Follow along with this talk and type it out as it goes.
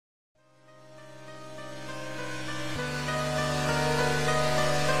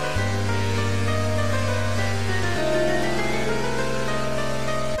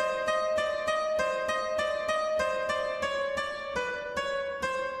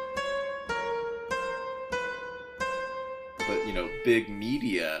but big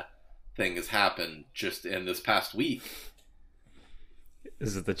media thing has happened just in this past week.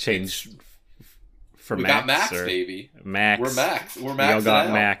 Is it the change for we Max? Got Max, or? baby. Max. We're Max. We all got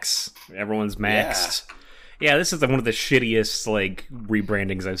Max. Everyone's maxed. Yeah, this is one of the shittiest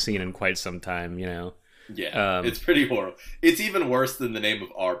rebrandings I've seen in quite some time. Yeah, it's pretty horrible. It's even worse than the name of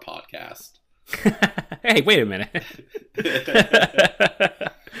our podcast. Hey, wait a minute.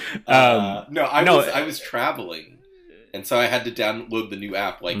 I was traveling, and so I had to download the new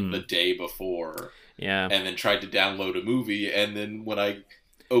app the day before. Yeah, and then tried to download a movie, and then when I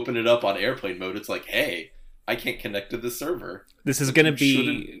open it up on airplane mode, it's like, hey, I can't connect to the server. This is going to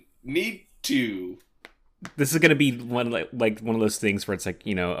be need to. This is going to be one of those things where it's like,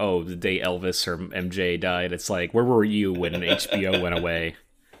 the day Elvis or MJ died, it's like, where were you when HBO went away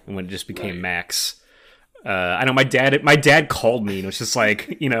and when it just became Max? I know my dad called me and it was just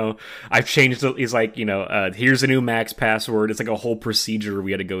like, I've changed it. He's like, here's a new Max password. It's like a whole procedure we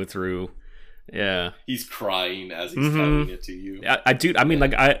had to go through. Yeah. He's crying as he's telling it to you.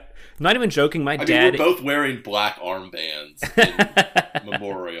 I'm not even joking. My dad. We're both wearing black armbands in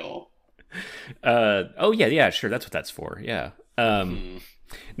memorial. Oh yeah, sure. That's what that's for. Yeah.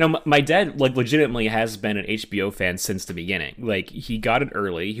 No, my dad legitimately has been an HBO fan since the beginning. He got it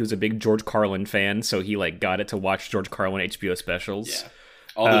early. He was a big George Carlin fan, so he got it to watch George Carlin HBO specials. Yeah,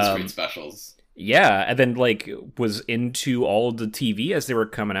 all those great specials. Yeah, and then was into all of the TV as they were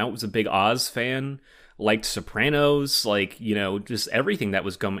coming out. Was a big Oz fan. Liked Sopranos. Just everything that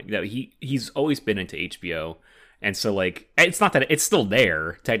was coming. That he's always been into HBO. And so, it's not that it's still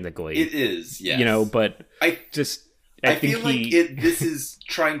there, technically. It is, yes. But I feel like this is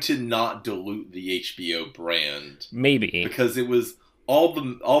trying to not dilute the HBO brand. Maybe. Because it was all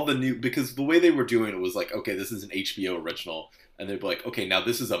the new... Because the way they were doing it was okay, this is an HBO original. And they'd be like, okay, now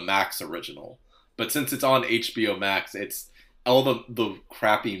this is a Max original. But since it's on HBO Max, it's... All the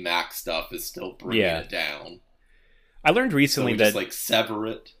crappy Max stuff is still bringing it down. I learned recently that... just, sever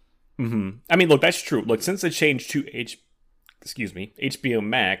it. Mm-hmm. I mean, look, that's true. Look, since they changed to HBO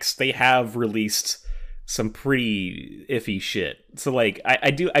Max, they have released some pretty iffy shit. So, I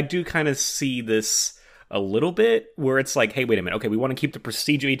do kind of see this a little bit, where it's like, hey, wait a minute, okay, we want to keep the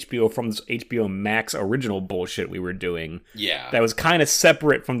prestige of HBO from this HBO Max original bullshit we were doing. Yeah. That was kind of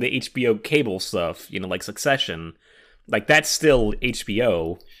separate from the HBO cable stuff, like Succession. That's still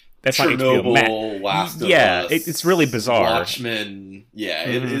HBO. That's Chernobyl, not HBO Last of Us. It's really bizarre. Watchmen. Yeah,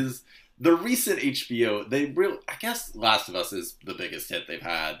 it is. The recent HBO, I guess Last of Us is the biggest hit they've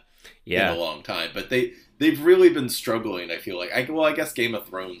had in a long time. But they've really been struggling, I feel like. I guess Game of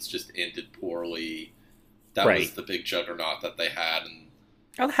Thrones just ended poorly. That was the big juggernaut that they had.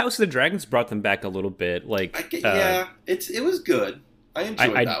 And House of the Dragons brought them back a little bit. It was good. I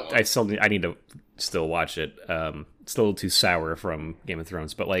enjoyed that one. I need to still watch it. It's a little too sour from Game of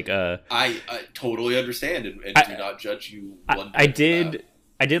Thrones, but I totally understand and do not judge you.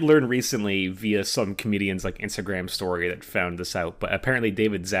 I did learn recently via some comedian's Instagram story that found this out, but apparently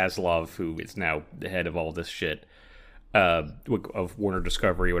David Zaslav, who is now the head of all this shit of Warner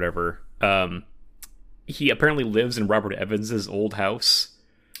Discovery or whatever, he apparently lives in Robert Evans's old house.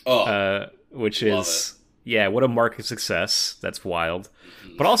 Which is what a mark of success. That's wild.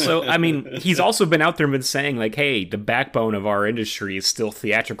 But also, I mean, he's also been out there and been saying hey, the backbone of our industry is still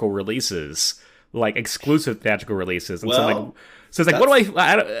theatrical releases, exclusive theatrical releases. And so it's what do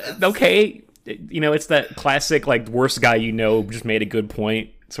I don't, okay, it's that classic worst guy just made a good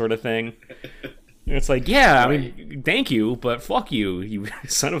point sort of thing. And it's I mean, thank you, but fuck you, you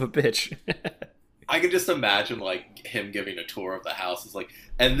son of a bitch. I can just imagine him giving a tour of the house. It's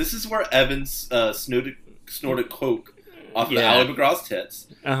and this is where Evans snorted coke off of Ally McGraw's tits.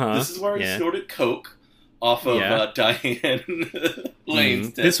 This is where he snorted coke off of Diane Lane's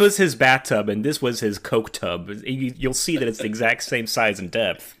tits. This was his bathtub, and this was his coke tub. You'll see that it's the exact same size and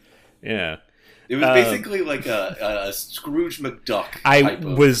depth. Yeah. It was basically a Scrooge McDuck. I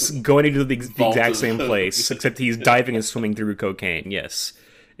was going to the exact same place, except he's diving and swimming through cocaine. Yes,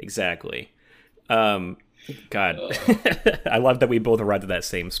 exactly. God, I love that we both arrived at that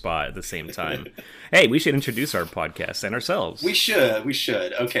same spot at the same time. Hey, we should introduce our podcast and ourselves. We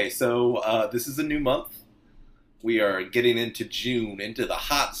should. Okay, so this is a new month. We are getting into June, into the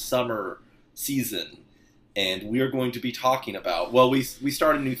hot summer season, and we are going to be talking about, we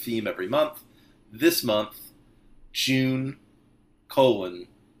start a new theme every month. This month, June, bug.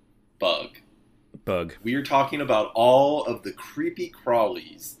 We are talking about all of the creepy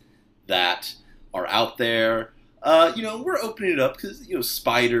crawlies that are out there. We're opening it up because,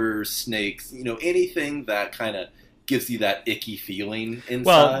 spiders, snakes, anything that kind of gives you that icky feeling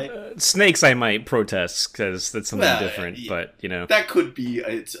inside. Well, snakes I might protest because that's something different, but that could be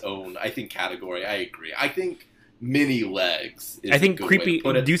its own, I think, category. I agree. I think mini legs is I think a good creepy. way to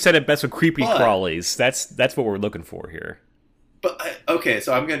put it. You said it best with creepy crawlies. That's what we're looking for here. But okay,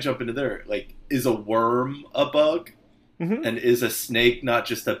 so I'm gonna jump into there. Like, is a worm a bug? Mm-hmm. And is a snake not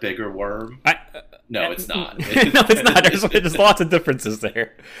just a bigger worm? No, it's not. No, it's not. There's lots of differences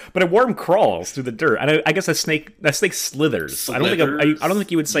there. But a worm crawls through the dirt. I guess a snake slithers. I don't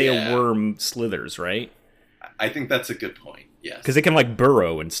think you would say a worm slithers, right? I think that's a good point. Yes, because it can like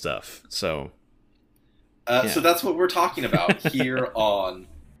burrow and stuff. So, so that's what we're talking about here on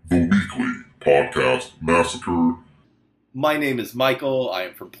the Weekly Podcast Massacre. My name is Michael. I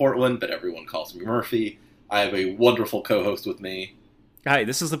am from Portland, but everyone calls me Murphy. I have a wonderful co-host with me. Hi,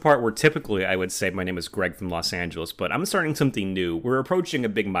 this is the part where typically I would say my name is Greg from Los Angeles, but I'm starting something new. We're approaching a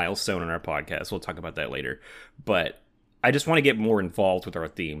big milestone on our podcast. We'll talk about that later. But I just want to get more involved with our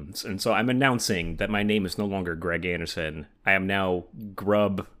themes. And so I'm announcing that my name is no longer Greg Anderson. I am now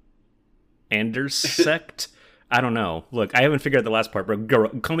Grub Andersect. I don't know. Look, I haven't figured out the last part, but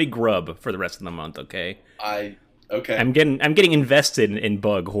call me Grub for the rest of the month, okay? Okay. I'm getting invested in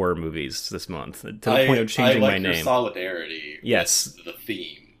bug horror movies this month to the point of changing my name. Your solidarity. Yes, with the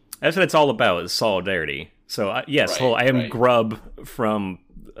theme. That's what it's all about. Is solidarity. So yes, I am Grub from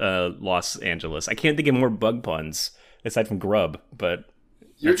Los Angeles. I can't think of more bug puns aside from Grub, but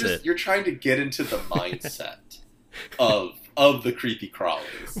you're trying to get into the mindset of the creepy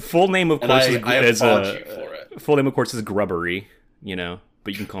crawlies. Full name, of course, I applaud you for it. Full name, of course, is Grubbery.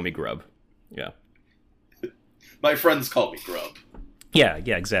 But you can call me Grub. Yeah. My friends call me Grub. Yeah,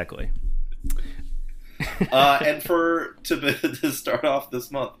 exactly. And to start off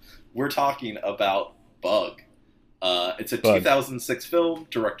this month, we're talking about Bug. It's a 2006 film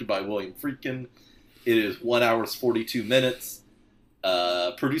directed by William Friedkin. It is 1 hour 42 minutes.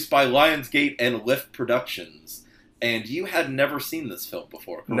 Produced by Lionsgate and Lift Productions. And you had never seen this film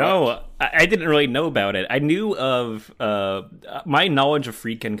before, correct? No, I didn't really know about it. I knew of... my knowledge of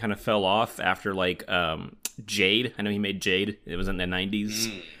Friedkin kind of fell off after, like, Jade. I know he made Jade. It was in the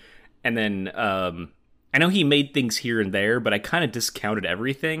 90s. And then I know he made things here and there, but I kind of discounted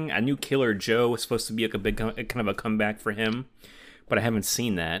everything. I knew Killer Joe was supposed to be like a big kind of a comeback for him, but I haven't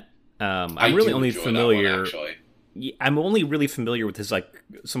seen that. I'm really only familiar. I'm only really familiar with his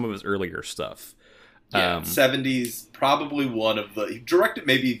some of his earlier stuff. Yeah, 70s, probably he directed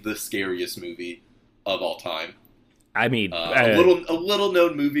maybe the scariest movie of all time. I mean, a little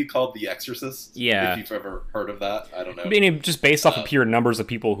known movie called The Exorcist. Yeah, if you've ever heard of that, I don't know. I mean, just based off of pure numbers of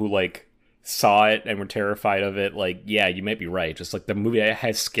people who saw it and were terrified of it. Yeah, you might be right. Just the movie that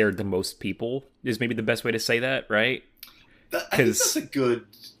has scared the most people is maybe the best way to say that, right? I think that's a good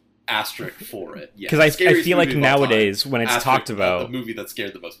asterisk for it. Yeah, because I feel like nowadays when it's talked about, the movie that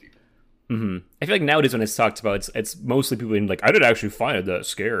scared the most people. Mm-hmm. I feel like nowadays when it's talked about, it's mostly people being I didn't actually find it that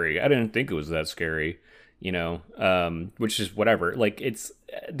scary. I didn't think it was that scary. Which is whatever. It's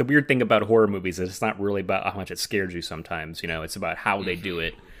the weird thing about horror movies is it's not really about how much it scares you sometimes. It's about how they do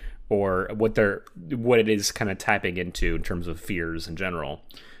it or what it is kind of tapping into in terms of fears in general.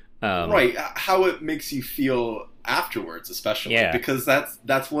 Right. How it makes you feel afterwards, especially. Yeah. Because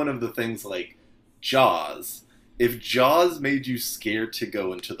that's one of the things like Jaws. If Jaws made you scared to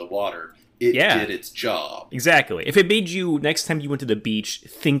go into the water, it did its job. Exactly. If it made you, next time you went to the beach,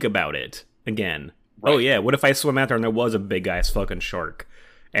 think about it again. Right. Oh yeah, what if I swam out there and there was a big ass fucking shark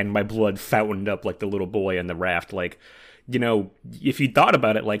and my blood fountained up like the little boy on the raft? If you thought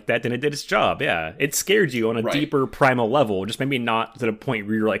about it like that, then it did its job. Yeah, it scared you on a deeper primal level, just maybe not to the point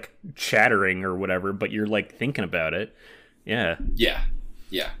where you're chattering or whatever, but you're thinking about it. Yeah.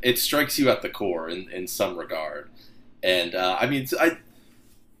 Yeah. It strikes you at the core in some regard. And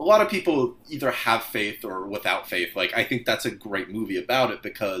a lot of people either have faith or without faith. I think that's a great movie about it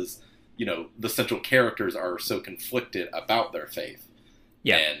because the central characters are so conflicted about their faith.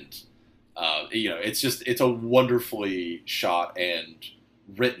 Yeah. And, it's a wonderfully shot and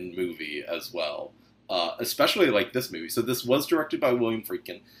written movie as well. Especially this movie. So this was directed by William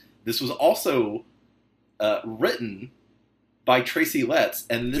Friedkin. This was also written by Tracy Letts,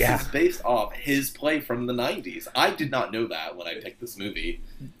 and this is based off his play from the 90s. I did not know that when I picked this movie.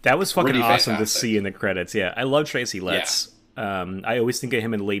 That was fucking awesome to see in the credits. Yeah, I love Tracy Letts. Yeah. I always think of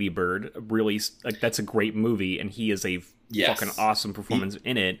him in Lady Bird. Really, that's a great movie, and he is a fucking awesome performance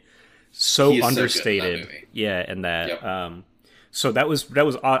in it. So understated, and that. Yep. So that was.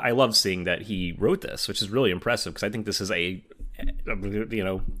 I love seeing that he wrote this, which is really impressive because I think this is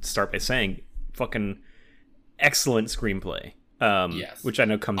start by saying fucking excellent screenplay. Which I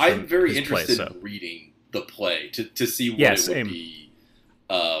know comes. I'm from very his interested play, in reading the play to see what Yeah, it same. would be.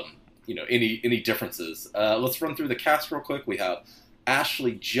 Any differences. Let's run through the cast real quick. We have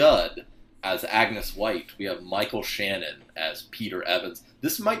Ashley Judd as Agnes White. We have Michael Shannon as Peter Evans.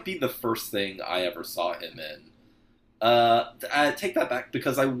 This might be the first thing I ever saw him in. I take that back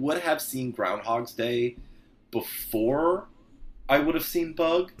because I would have seen Groundhog's Day before I would have seen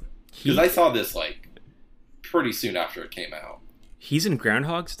Bug. Because I saw this like pretty soon after it came out. He's in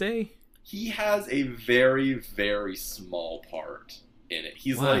Groundhog's Day? He has a very, very small part in it.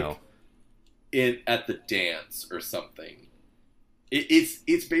 He's like at the dance or something.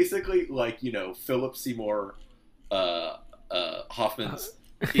 It's basically like, Philip Seymour Hoffman's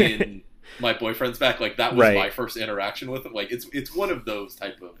in My Boyfriend's Back. Like, that was my first interaction with him. Like, it's one of those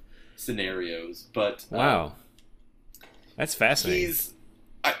type of scenarios. But wow, that's fascinating.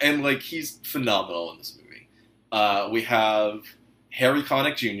 He's phenomenal in this movie. We have Harry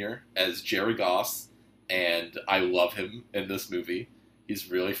Connick Jr. as Jerry Goss, and I love him in this movie.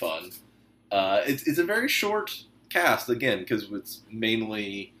 He's really fun. It's a very short cast, again, because it's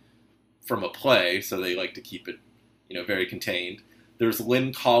mainly from a play, so they like to keep it, very contained. There's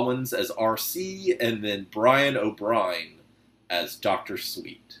Lynn Collins as RC, and then Brian O'Brien as Dr.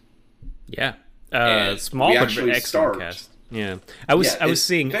 Sweet. Yeah, small but excellent cast. Yeah, I was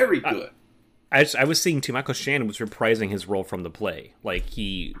seeing very good. I was seeing too. Michael Shannon was reprising his role from the play, like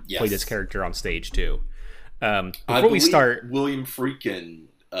he played his character on stage too. Before we start, William Friedkin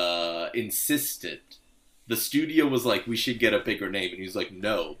insisted. The studio was like, we should get a bigger name, and he's like,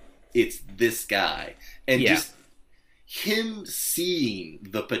 no, it's this guy, and just him seeing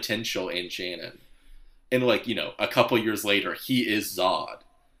the potential in Shannon, and a couple years later, he is Zod.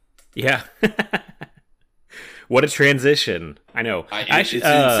 Yeah. What a transition. I know. It's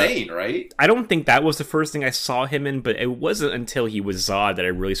insane, right? I don't think that was the first thing I saw him in, but it wasn't until he was Zod that I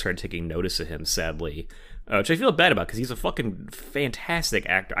really started taking notice of him, sadly. Which I feel bad about, because he's a fucking fantastic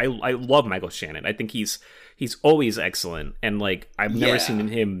actor. I love Michael Shannon. I think he's always excellent, and I've never seen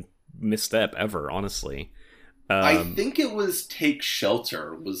him misstep ever, honestly. I think it was Take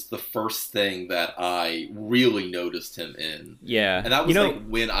Shelter was the first thing that I really noticed him in. Yeah. And that was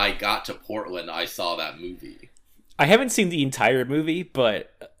when I got to Portland, I saw that movie. I haven't seen the entire movie,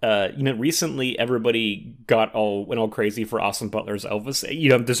 but recently everybody went all crazy for Austin Butler's Elvis.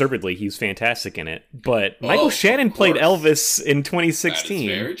 Deservedly, he's fantastic in it. But Michael Shannon played Elvis in 2016.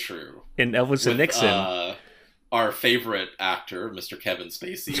 That is very true. In Elvis and Nixon. Our favorite actor, Mr. Kevin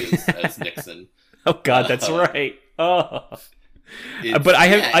Spacey, is as Nixon. Oh God, that's right. Oh, but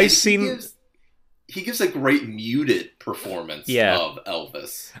I've seen. He gives a great muted performance of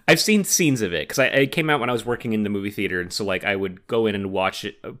Elvis. I've seen scenes of it because it came out when I was working in the movie theater, and so I would go in and watch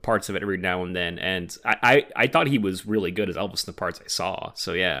parts of it every now and then, and I thought he was really good as Elvis in the parts I saw.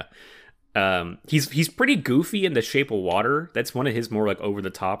 So yeah, he's pretty goofy in The Shape of Water. That's one of his more over the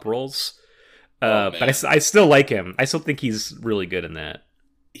top roles. But I still like him. I still think he's really good in that.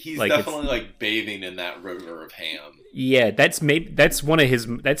 He's definitely bathing in that river of ham. Yeah, that's one of his.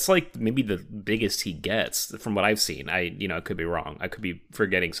 That's maybe the biggest he gets from what I've seen. I could be wrong. I could be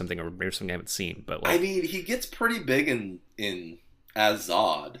forgetting something, or maybe something I haven't seen. But he gets pretty big in as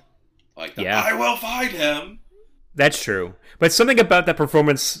Zod. I will find him. That's true. But something about that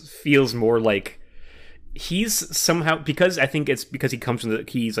performance feels more like he's somehow, because I think it's because he comes from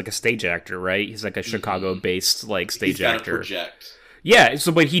he's a stage actor, right? He's a Chicago-based stage actor. Project. Yeah,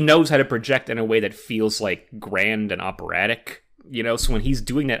 but he knows how to project in a way that feels grand and operatic, so when he's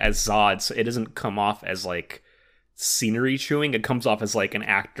doing that as Zod, so it doesn't come off as scenery chewing, it comes off as an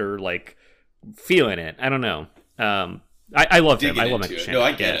actor feeling it. I don't know. I love him. I love Michael Shannon. No,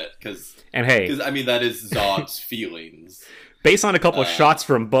 I get it, because that is Zod's feelings. Based on a couple of shots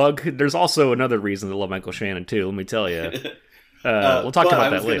from Bug, there's also another reason to love Michael Shannon too, let me tell you. We'll talk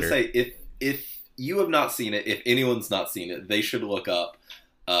about that later. Say, if you have not seen it, if anyone's not seen it, they should look up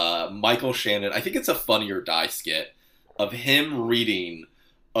Michael Shannon. I think it's a Funny or Die skit of him reading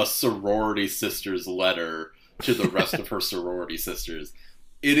a sorority sister's letter to the rest of her sorority sisters.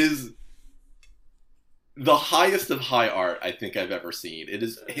 It is the highest of high art I think I've ever seen. It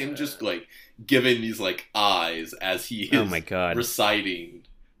is him just giving these eyes as he is reciting.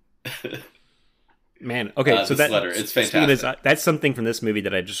 Man, okay, so that letter, it's fantastic. That's something from this movie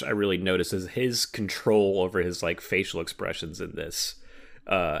that I really noticed is his control over his facial expressions in this.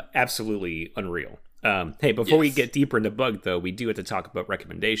 Absolutely unreal. Hey, before we get deeper into Bug, though, we do have to talk about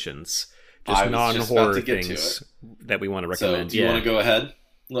recommendations, just non-horror things that we want to recommend. So, do you want to go ahead?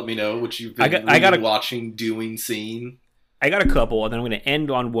 Let me know what you've been watching, doing, seeing. I got a couple, and then I'm going to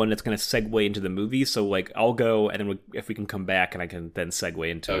end on one that's going to segue into the movie. So, I'll go, and then if we can come back, and I can then segue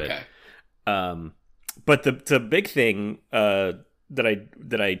into it. But the big thing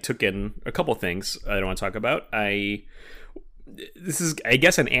that I took in, a couple things I don't want to talk about. This is, I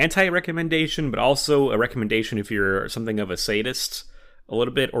guess, an anti-recommendation, but also a recommendation if you're something of a sadist a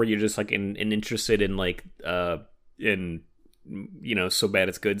little bit, or you're just like interested in like in so bad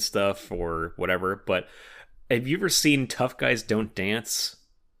it's good stuff or whatever. But have you ever seen Tough Guys Don't Dance?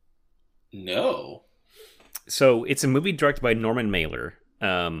 No. So it's a movie directed by Norman Mailer,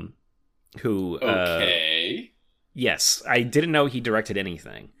 who okay. Yes, I didn't know he directed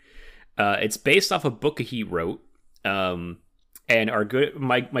anything. It's based off a book he wrote. And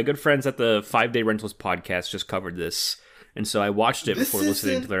my good friends at the 5 Day Rentals podcast just covered this, and so I watched it before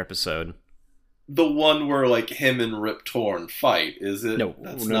listening to their episode. The one where like him and Rip Torn fight, is it? No,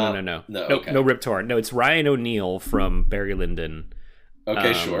 no. Okay. No Rip Torn. No, it's Ryan O'Neal from Barry Lyndon.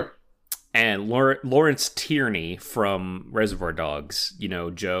 Okay, sure. And Lawrence Tierney from Reservoir Dogs.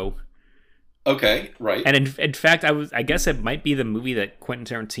 Joe. Okay, right. And in fact, I guess it might be the movie that Quentin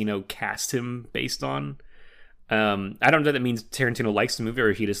Tarantino cast him based on. I don't know if that means Tarantino likes the movie or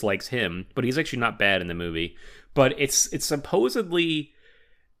if he just likes him, but he's actually not bad in the movie. But it's supposedly,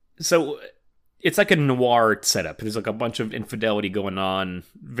 so it's like a noir setup. There's like a bunch of infidelity going on,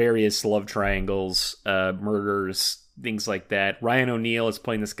 various love triangles, murders, things like that. Ryan O'Neal is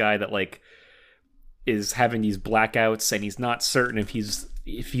playing this guy that like is having these blackouts, and he's not certain if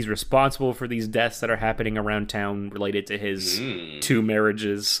he's responsible for these deaths that are happening around town related to his two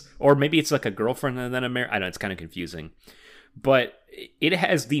marriages, or maybe it's like a girlfriend and then a marriage. I don't know, it's kind of confusing, but it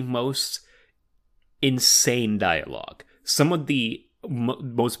has the most insane dialogue. Some of the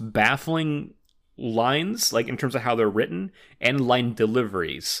most baffling lines, like in terms of how they're written, and line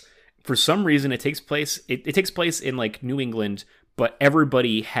deliveries. For some reason, it takes place in like New England, but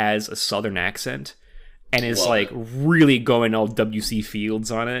everybody has a Southern accent. And is like really going all W.C.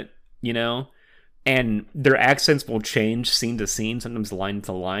 Fields on it, And their accents will change scene to scene, sometimes line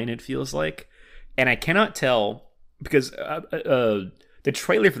to line, it feels like. And I cannot tell, because the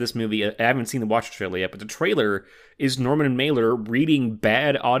trailer for this movie, I haven't seen the watch trailer yet, but the trailer is Norman Mailer reading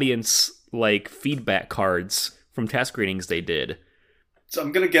bad audience like feedback cards from task ratings they did. So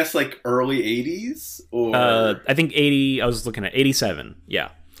I'm going to guess like early 80s? Or I think 80, I was looking at 87,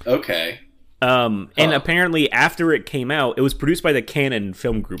 yeah. Okay. And apparently after it came out, it was produced by the Canon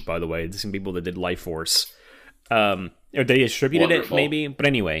Film Group, by the way, the same people that did Life Force. Or they distributed it, maybe. But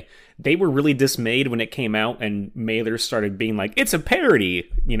anyway, they were really dismayed when it came out, and Mailer started being like, it's a parody,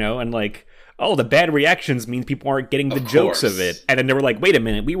 and like, oh, the bad reactions mean people aren't getting the jokes of it. And then they were like, wait a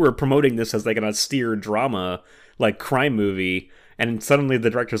minute, we were promoting this as like an austere drama, like crime movie. And suddenly the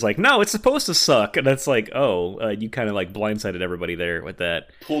director's like, no, it's supposed to suck. And it's like, you kind of like blindsided everybody there with that.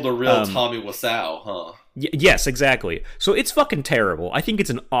 Pulled a real Tommy Wiseau, huh? Yes, exactly. So it's fucking terrible. I think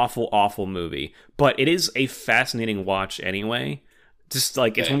it's an awful, awful movie. But it is a fascinating watch anyway. Just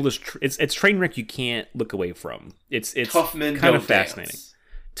like, it's one of those, it's train wreck you can't look away from. It's Tough men kind don't of fascinating.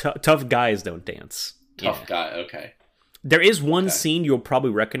 Tough guys don't dance. Tough guy, okay. There is one scene you'll probably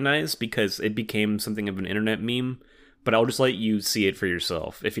recognize because it became something of an internet meme. But I'll just let you see it for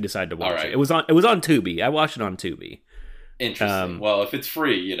yourself if you decide to watch it. It was on Tubi. I watched it on Tubi. Interesting. Well, if it's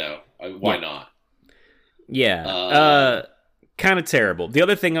free, why not? Yeah. Kind of terrible. The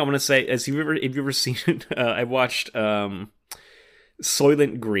other thing I want to say is, if you've ever seen it, I watched Soylent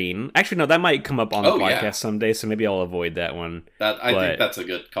Green. Actually, no, that might come up on the podcast someday, so maybe I'll avoid that one. I think that's a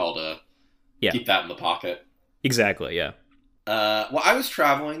good call to keep that in the pocket. Exactly. Yeah. Well, I was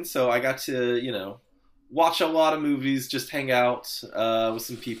traveling, so I got to watch a lot of movies, just hang out with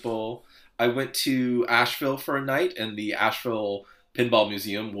some people. I went to Asheville for a night, and the Asheville Pinball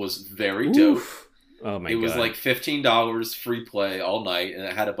Museum was very dope. Oh my god! It was like $15 free play all night, and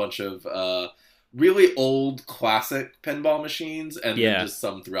it had a bunch of really old classic pinball machines, and then just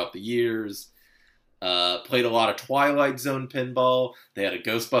some throughout the years. Played a lot of Twilight Zone pinball. They had a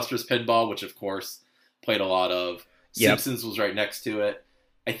Ghostbusters pinball, which of course played a lot of. Simpsons was right next to it.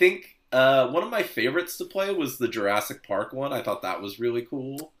 I think one of my favorites to play was the Jurassic Park one. I thought that was really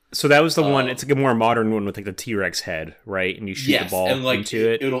cool. So that was the one. It's like a more modern one with like the T-Rex head, right? And you shoot the ball and, like, into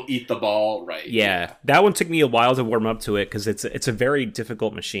it. It'll eat the ball, right? Yeah, that one took me a while to warm up to it because it's a very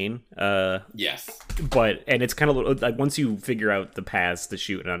difficult machine. Yes, but it's kind of like once you figure out the paths to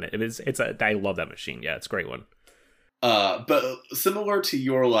shoot on it, I love that machine. Yeah, it's a great one. But similar to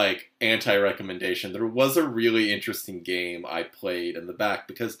your like anti-recommendation, there was a really interesting game I played in the back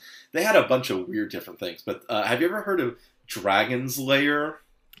because they had a bunch of weird different things. But have you ever heard of Dragon's Lair?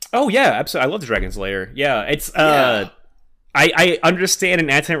 Oh yeah, absolutely. I love the Dragon's Lair. Yeah, it's I understand an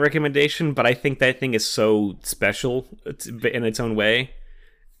anti-recommendation, but I think that thing is so special in its own way.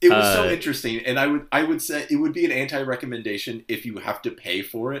 It was so interesting, and I would say it would be an anti-recommendation if you have to pay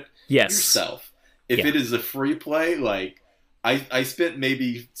for it yourself. If it is a free play, like I spent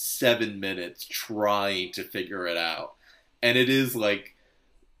maybe 7 minutes trying to figure it out, and it is like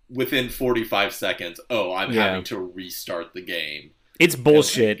within 45 seconds, I'm having to restart the game. It's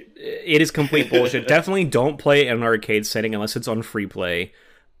bullshit. It is complete bullshit. Definitely don't play in an arcade setting unless it's on free play.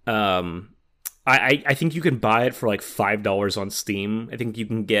 I think you can buy it for like $5 on Steam. I think you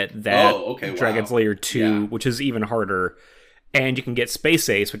can get that Dragon's Lair 2, which is even harder. And you can get Space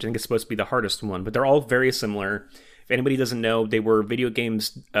Ace, which I think is supposed to be the hardest one. But they're all very similar. If anybody doesn't know, they were video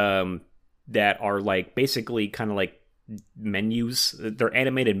games that are like basically kind of like menus. They're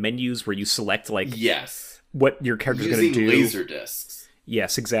animated menus where you select like what your character's going to do. Using laser discs.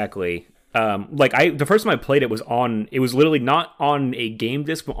 Yes, exactly. The first time I played it was literally not on a game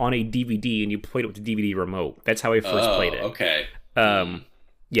disc, but on a DVD, and you played it with the DVD remote. That's how I first played it. Okay.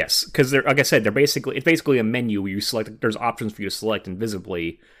 Yes, because like I said, it's basically a menu where you select. There's options for you to select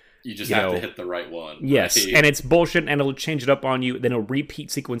invisibly. You just have to hit the right one. Yes, right? And it's bullshit, and it'll change it up on you. Then it'll repeat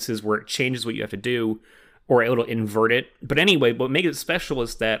sequences where it changes what you have to do, or it'll invert it. But anyway, what makes it special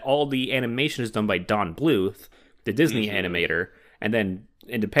is that all the animation is done by Don Bluth, the Disney animator, and then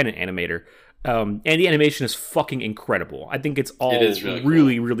independent animator. And the animation is fucking incredible. I think it's all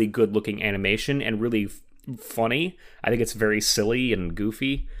really good looking animation and really funny. I think it's very silly and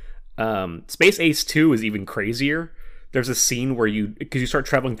goofy. Space Ace 2 is even crazier. There's a scene where because you start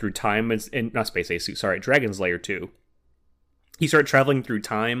traveling through time, and not Space Ace 2, sorry, Dragon's Lair 2. You start traveling through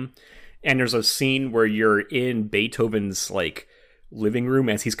time, and there's a scene where you're in Beethoven's like living room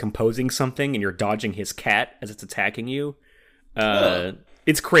as he's composing something, and you're dodging his cat as it's attacking you.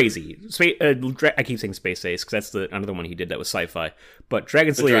 It's crazy. I keep saying Space Ace because that's another one he did that was sci-fi. But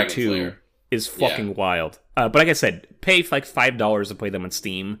Dragon's Lair 2 is fucking wild. But like I said, pay like $5 to play them on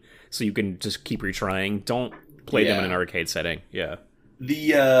Steam so you can just keep retrying. Don't play them in an arcade setting. Yeah.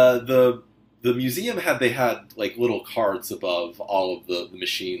 The museum had like little cards above all of the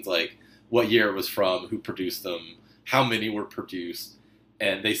machines, like what year it was from, who produced them, how many were produced,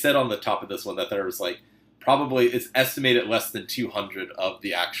 and they said on the top of this one that there was like probably it's estimated less than 200 of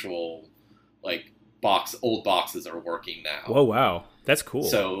the actual like old boxes are working now. Oh wow, that's cool.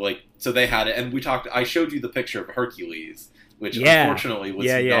 So they had it, and I showed you the picture of Hercules, which unfortunately was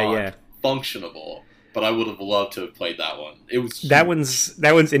not functionable. But I would have loved to have played that one. It was huge. That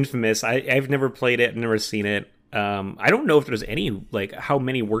one's infamous. I've never played it, never seen it. I don't know if there's any like how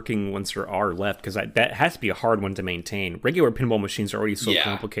many working ones there are left because that has to be a hard one to maintain. Regular pinball machines are already so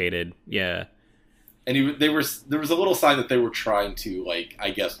complicated. Yeah. And there was a little sign that they were trying to like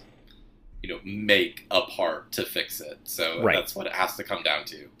I guess make a part to fix it. So that's what it has to come down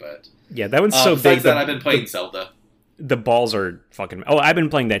to. But yeah, that one's so big. That I've been playing Zelda. The balls are fucking. Oh, I've been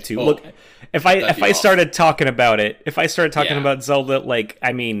playing that too. Look, if I started talking about it, about Zelda, like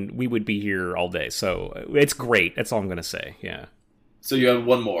I mean, we would be here all day. So it's great. That's all I'm gonna say. Yeah. So you have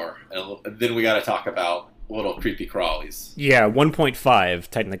one more, and then we got to talk about little creepy crawlies. Yeah, 1.5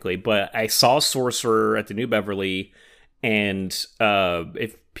 technically, but I saw Sorcerer at the New Beverly, and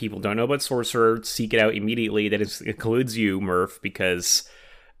if people don't know about Sorcerer, seek it out immediately. That includes you, Murph, because.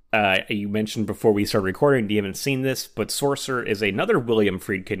 You mentioned before we started recording, you haven't seen this, but Sorcerer is another William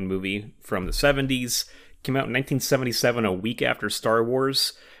Friedkin movie from the 70s. Came out in 1977, a week after Star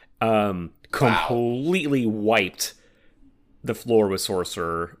Wars. Completely wiped the floor with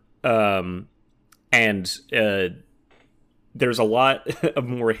Sorcerer. And there's a lot of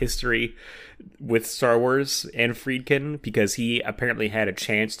more history with Star Wars and Friedkin because he apparently had a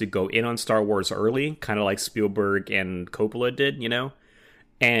chance to go in on Star Wars early, kind of like Spielberg and Coppola did,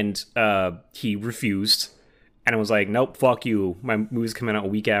 And he refused, and I was like, nope, fuck you. My movie's coming out a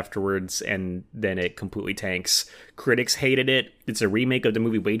week afterwards, and then it completely tanks. Critics hated it. It's a remake of the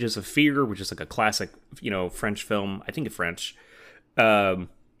movie Wages of Fear, which is like a classic, French film. I think it's French. And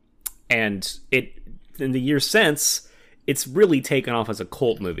it, in the years since, it's really taken off as a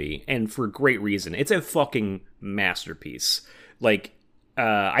cult movie, and for great reason. It's a fucking masterpiece.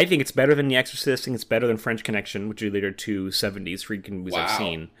 I think it's better than The Exorcist. I think it's better than French Connection, which are later two 70s Friedkin movies I've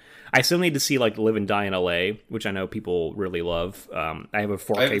seen. I still need to see Live and Die in LA, which I know people really love. I have a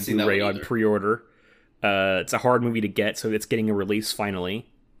 4K Blu-ray on pre-order. It's a hard movie to get, so it's getting a release finally,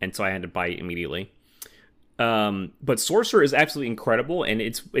 and so I had to buy it immediately. But Sorcerer is absolutely incredible, and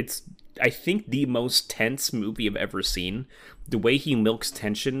it's I think the most tense movie I've ever seen. The way he milks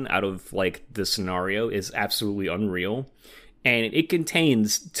tension out of the scenario is absolutely unreal. And it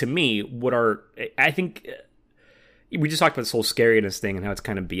contains, to me, I think, we just talked about this whole scariness thing and how it's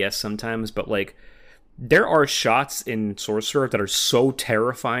kind of BS sometimes, but, there are shots in Sorcerer that are so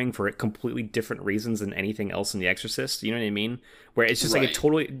terrifying for completely different reasons than anything else in The Exorcist. You know what I mean? Where it's just like a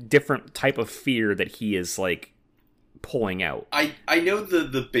totally different type of fear that he is like pulling out. I know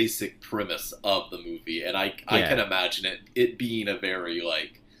the basic premise of the movie, and I can imagine it being a very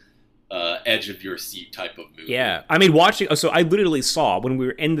like edge of your seat type of movie. Yeah, I mean, so I literally saw when we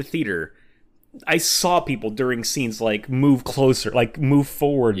were in the theater, I saw people during scenes like move closer, like move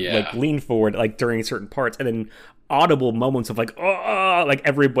forward, like lean forward, like during certain parts, and then audible moments of like, oh, like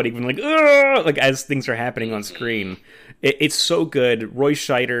everybody even like, oh, like as things are happening on screen. It's so good. Roy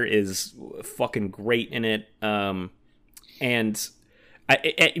Scheider is fucking great in it, and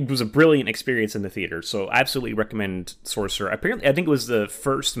it was a brilliant experience in the theater. So I absolutely recommend Sorcerer. Apparently, I think it was the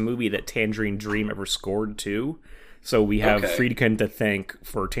first movie that Tangerine Dream ever scored too. So we have Friedkin to thank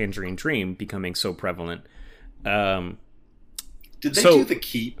for Tangerine Dream becoming so prevalent. Did they do The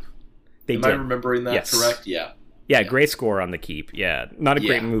Keep? Am I remembering that correct? Yeah. Yeah, great score on The Keep. Yeah, not a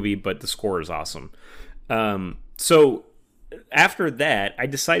great movie, but the score is awesome. So after that, I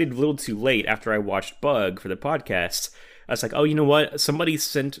decided a little too late after I watched Bug for the podcast. I was like, oh, you know what? Somebody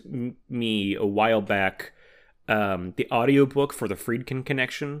sent me a while back the audiobook for the Friedkin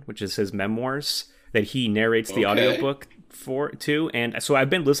Connection, which is his memoirs that he narrates the audiobook too. And so I've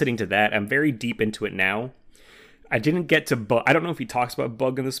been listening to that. I'm very deep into it now. I didn't get to Bug. I don't know if he talks about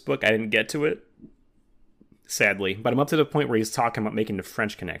Bug in this book. I didn't get to it, sadly. But I'm up to the point where he's talking about making the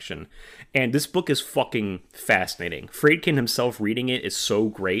French Connection. And this book is fucking fascinating. Friedkin himself reading it is so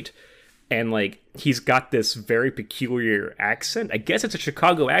great. And, like, he's got this very peculiar accent. I guess it's a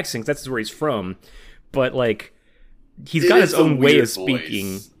Chicago accent, 'cause that's where he's from. But, like, he's got his own way of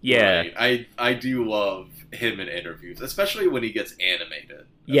speaking. Voice, yeah. Right. I do love him in interviews, especially when he gets animated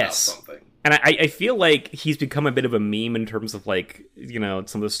about something. And I feel like he's become a bit of a meme in terms of, like, you know,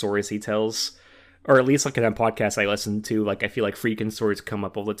 some of the stories he tells. Or at least, like, in that podcast I listen to, like, I feel like Friedkin stories come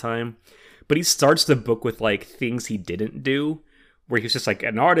up all the time. But he starts the book with, like, things he didn't do. Where he was just like,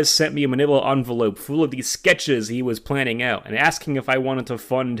 an artist sent me a manila envelope full of these sketches he was planning out and asking if I wanted to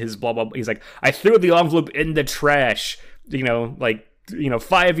fund his blah, blah, blah. He's like, I threw the envelope in the trash. You know, like,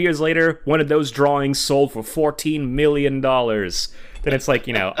 5 years later, one of those drawings sold for $14 million. Then it's like,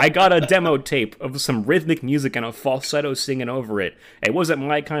 I got a demo tape of some rhythmic music and a falsetto singing over it. It wasn't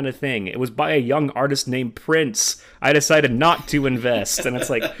my kind of thing. It was by a young artist named Prince. I decided not to invest. And it's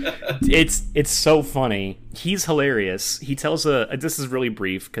like, it's so funny. He's hilarious. He tells this is really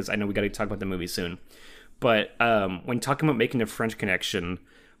brief because I know we got to talk about the movie soon. But when talking about making the French Connection,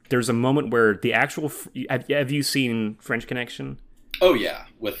 there's a moment where the actual... Have you seen French Connection? Oh, yeah.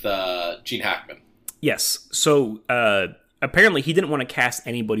 With Gene Hackman. Yes. So... apparently, he didn't want to cast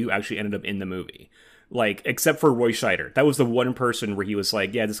anybody who actually ended up in the movie, like except for Roy Scheider. That was the one person where he was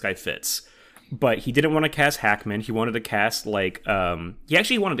like, "Yeah, this guy fits." But he didn't want to cast Hackman. He wanted to cast he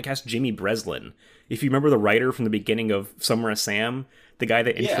actually wanted to cast Jimmy Breslin. If you remember the writer from the beginning of Summer of Sam, the guy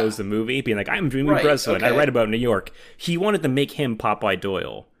that intros the movie, being like, "I'm Jimmy Breslin. Okay. I write about New York." He wanted to make him Popeye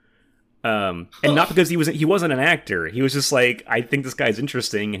Doyle. And not because he wasn't an actor. He was just like, I think this guy's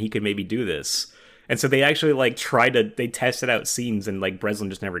interesting and he could maybe do this. And so they actually they tested out scenes and like Breslin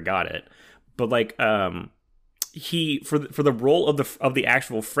just never got it. But like he for the role of the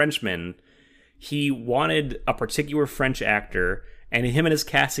actual Frenchman, he wanted a particular French actor, and him and his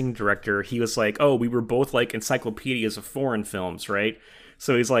casting director, he was like, "Oh, we were both like encyclopedias of foreign films, right?"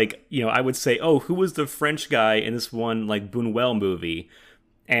 So he's like, I would say, "Oh, who was the French guy in this one like Buñuel movie?"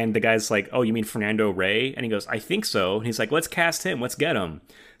 And the guy's like, "Oh, you mean Fernando Rey?" And he goes, "I think so." And he's like, "Let's cast him. Let's get him."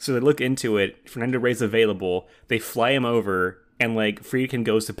 So they look into it. Fernando Rey's available. They fly him over, and like Friedkin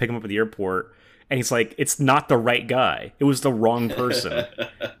goes to pick him up at the airport. And he's like, "It's not the right guy. It was the wrong person."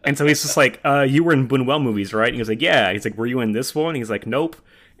 And so he's just like, "You were in Buñuel movies, right?" And he's like, "Yeah." He's like, "Were you in this one?" And he's like, "Nope."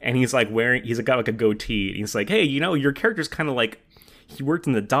 And he's like he's got like a goatee. And he's like, "Hey, your character's kind of like, he worked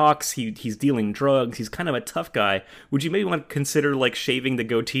in the docks, he's dealing drugs, he's kind of a tough guy. Would you maybe want to consider like shaving the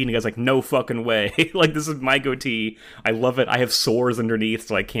goatee?" And the guy's like, "No fucking way." Like, this is my goatee. I love it. I have sores underneath,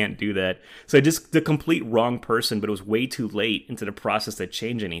 so I can't do that. So just the complete wrong person, but it was way too late into the process to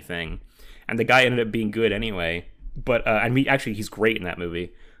change anything. And the guy ended up being good anyway. But he's great in that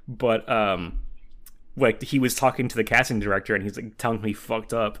movie. But like, he was talking to the casting director and he's like telling him he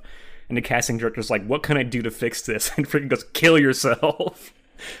fucked up. And the casting director's like, "What can I do to fix this?" And freaking goes, "Kill yourself."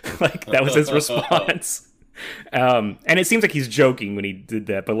 Like, that was his response. And it seems like he's joking when he did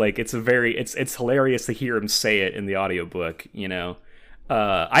that, but like, it's hilarious to hear him say it in the audiobook,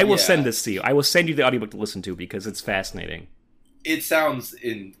 I will send this to you. I will send you the audiobook to listen to because it's fascinating. It sounds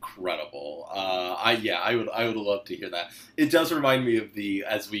incredible. I would love to hear that. It does remind me of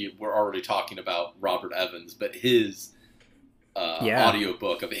as we were already talking about Robert Evans, but his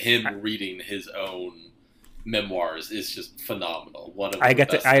audiobook of him reading his own memoirs is just phenomenal. I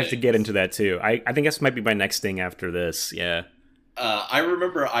have to get into that too. I think this might be my next thing after this. Yeah. I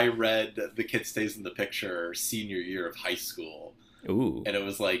remember I read The Kid Stays in the Picture senior year of high school. Ooh. And it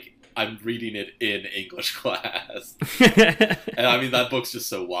was like, I'm reading it in English class. And I mean, that book's just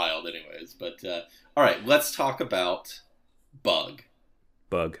so wild anyways. But, all right, let's talk about Bug.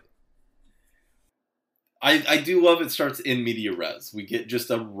 I do love it starts in media res. We get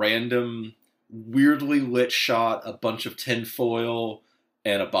just a random, weirdly lit shot, a bunch of tinfoil,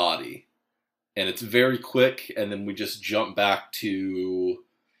 and a body. And it's very quick, and then we just jump back to...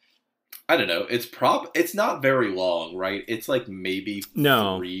 I don't know. It's not very long, right? It's like maybe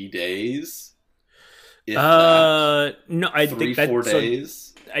 3 days. No, I think that's 4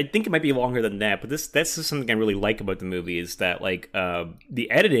 days. I think it might be longer than that, but that's just something I really like about the movie is that like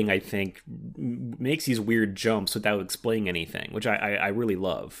the editing I think makes these weird jumps without explaining anything, which I really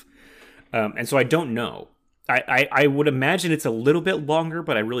love. And so I don't know. I would imagine it's a little bit longer,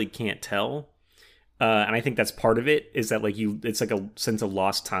 but I really can't tell. And I think that's part of it is that like it's like a sense of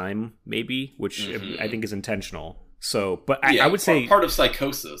lost time maybe, which I think is intentional. So, but I would say part of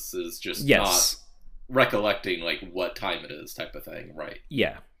psychosis is just not recollecting like what time it is type of thing, right?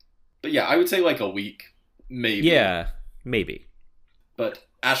 Yeah. But yeah, I would say like a week, maybe. Yeah, maybe. But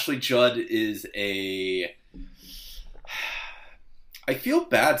Ashley Judd is I feel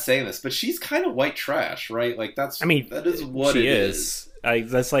bad saying this, but she's kind of white trash, right? Like that is what she it is.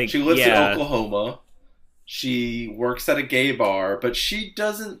 That's like she lives in Oklahoma. She works at a gay bar, but she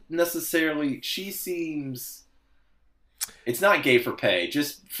doesn't necessarily... She seems... It's not gay for pay,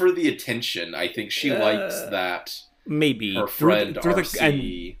 just for the attention. I think she likes that... Maybe. Her friend,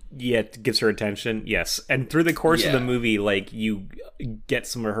 RC... it gives her attention, yes. And through the course of the movie, like, you get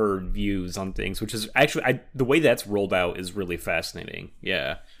some of her views on things, which is actually... the way that's rolled out is really fascinating.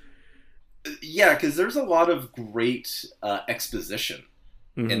 Yeah. Yeah, because there's a lot of great exposition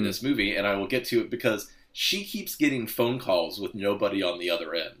in this movie, and I will get to it because... She keeps getting phone calls with nobody on the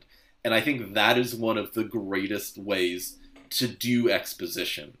other end. And I think that is one of the greatest ways to do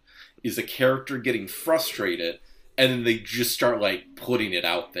exposition, is a character getting frustrated and then they just start like putting it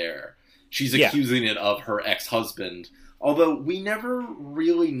out there. She's accusing it of her ex-husband, although we never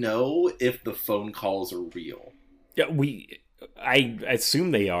really know if the phone calls are real. Yeah, I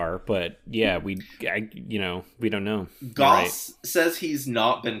assume they are, but yeah, we don't know. Goss says he's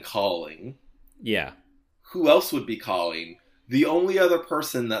not been calling. Yeah. Who else would be calling? The only other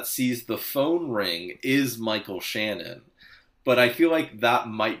person that sees the phone ring is Michael Shannon. But I feel like that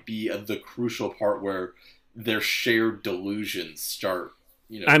might be the crucial part where their shared delusions start,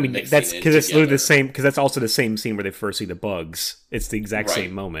 I mean, that's because it's literally the same, because that's also the same scene where they first see the bugs. It's the exact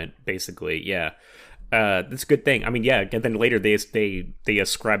same moment, basically, yeah. That's a good thing. I mean, yeah, and then later they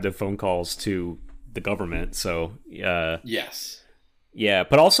ascribe the phone calls to the government, so... yes. Yeah,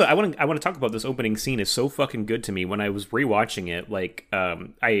 but also I want to talk about this opening scene. Is so fucking good to me. When I was rewatching it, like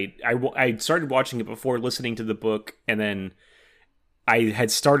I started watching it before listening to the book, and then I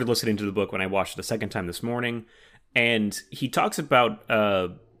had started listening to the book when I watched it the second time this morning. And he talks about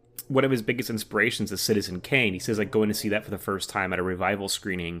one of his biggest inspirations is Citizen Kane. He says like going to see that for the first time at a revival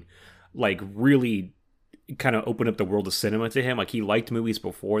screening, like really kind of opened up the world of cinema to him. Like he liked movies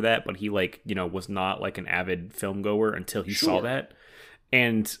before that, but he was not like an avid film goer until he saw that.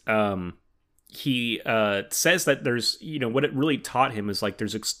 And he says that there's, what it really taught him is like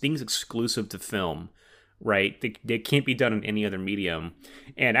there's things exclusive to film, right? They can't be done in any other medium.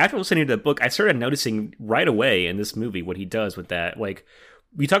 And after listening to the book, I started noticing right away in this movie what he does with that. Like,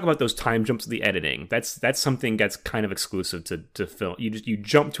 we talk about those time jumps of the editing. That's something that's kind of exclusive to film. You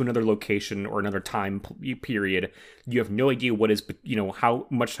jump to another location or another time period. You have no idea what is, how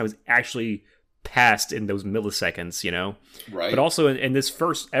much time is actually passed in those milliseconds, right? But also in this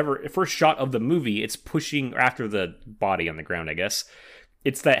first shot of the movie, it's pushing after the body on the ground, I guess.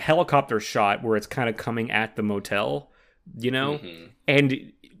 It's that helicopter shot where it's kind of coming at the motel,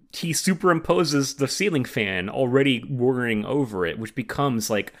 and he superimposes the ceiling fan already whirring over it, which becomes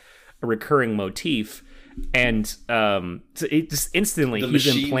like a recurring motif. And so it just instantly he's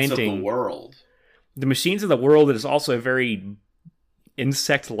implanting the world. The machines of the world is also a very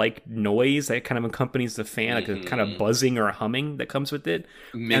insect-like noise that kind of accompanies the fan, like a kind of buzzing or a humming that comes with it.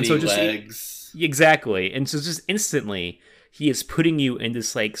 Mini legs. Exactly. And so just instantly, he is putting you in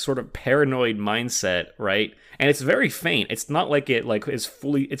this like sort of paranoid mindset, right? And it's very faint. It's not like it like is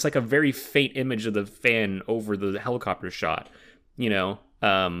fully, it's like a very faint image of the fan over the helicopter shot. you know.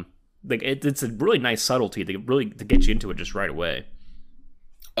 Like it's a really nice subtlety to get you into it just right away.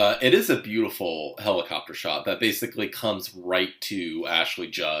 It is a beautiful helicopter shot that basically comes right to Ashley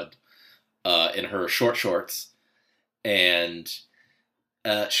Judd in her short shorts, and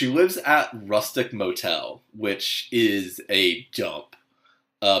she lives at Rustic Motel, which is a dump.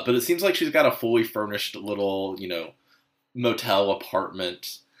 But it seems like she's got a fully furnished little, motel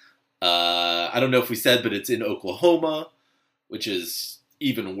apartment. I don't know if we said, but it's in Oklahoma, which is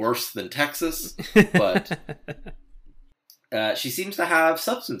even worse than Texas. But she seems to have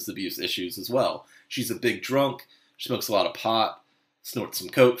substance abuse issues as well. She's a big drunk. She smokes a lot of pot, snorts some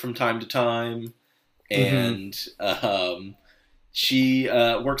coke from time to time. And she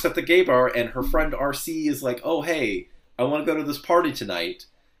works at the gay bar, and her friend RC is like, oh, hey, I want to go to this party tonight.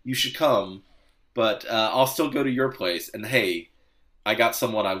 You should come, but I'll still go to your place. And hey, I got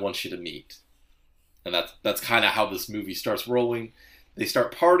someone I want you to meet. And that's kind of how this movie starts rolling. They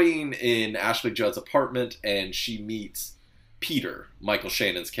start partying in Ashley Judd's apartment, and she meets Peter, Michael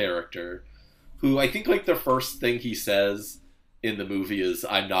Shannon's character, who I think like the first thing he says in the movie is,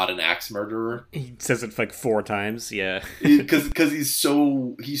 I'm not an axe murderer. He says it like 4 times, yeah. Because he's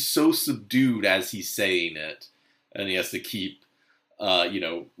so subdued as he's saying it, and he has to keep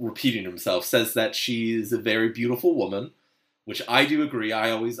repeating himself. Says that she's a very beautiful woman, which I do agree. I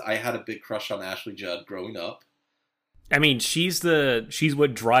had a big crush on Ashley Judd growing up. I mean, she's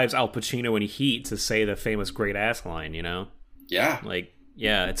what drives Al Pacino in Heat to say the famous great ass line, Yeah. Like,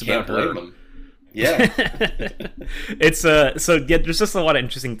 yeah, it's Can't about her. blame him. Yeah. It's so yeah, there's just a lot of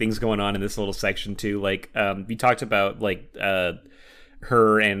interesting things going on in this little section too. Like we talked about like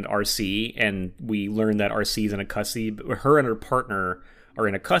her and RC, and we learned that RC's in a custody, her and her partner are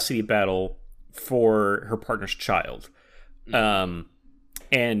in a custody battle for her partner's child. And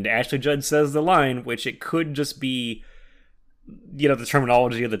Ashley Judd says the line, which it could just be the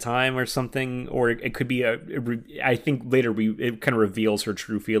terminology of the time or something, or it could be I think later it kind of reveals her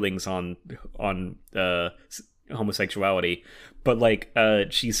true feelings on homosexuality, but like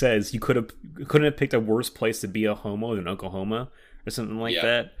she says, you couldn't have picked a worse place to be a homo than Oklahoma or something like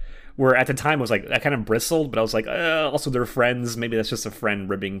that, where at the time I was like, I kind of bristled, but I was like, also they're friends, maybe that's just a friend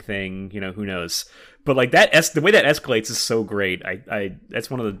ribbing thing, who knows. But like the way that escalates is so great. I that's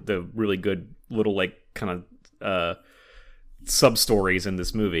one of the really good little like kind of sub stories in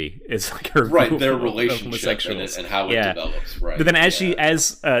this movie is like her their relationship and how it develops, right? But then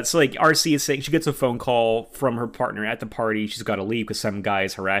so like RC is saying, she gets a phone call from her partner at the party. She's got to leave because some guy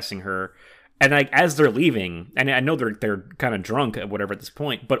is harassing her, and like as they're leaving, and I know they're kind of drunk at whatever at this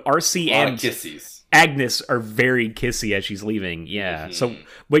point, but RC and Agnes are very kissy as she's leaving. So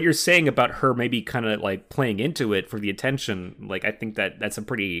what you're saying about her maybe kind of like playing into it for the attention, like I think that's a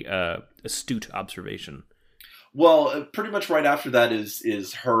pretty astute observation. Well, pretty much right after that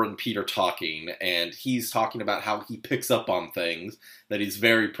is her and Peter talking, and he's talking about how he picks up on things, that he's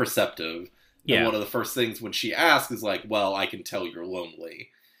very perceptive. Yeah. And one of the first things when she asks is like, well, I can tell you're lonely.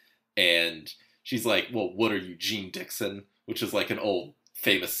 And she's like, well, what are you, Gene Dixon? Which is like an old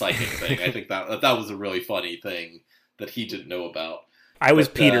famous psychic thing. I think that was a really funny thing that he didn't know about. I was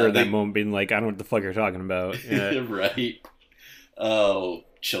Peter in that moment being like, I don't know what the fuck you're talking about. Yeah. Right. Oh,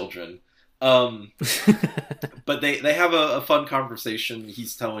 children. But they have a fun conversation.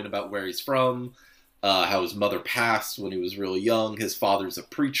 He's telling about where he's from, how his mother passed when he was really young. His father's a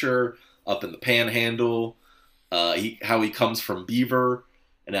preacher up in the Panhandle. How he comes from Beaver,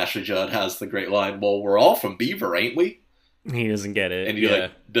 and Ashley Judd has the great line, "Well, we're all from Beaver, ain't we?" He doesn't get it, and he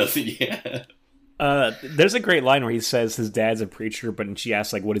like doesn't. Yeah. There's a great line where he says his dad's a preacher, but she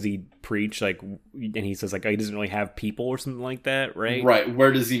asks like, what does he preach? Like, and he says like, oh, he doesn't really have people or something like that, right? Right.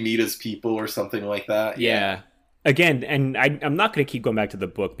 Where does he meet his people or something like that? Yeah. Again, and I'm not going to keep going back to the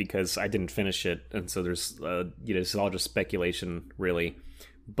book because I didn't finish it, and so there's it's all just speculation, really.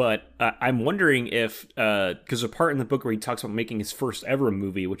 But I'm wondering if because there's a part in the book where he talks about making his first ever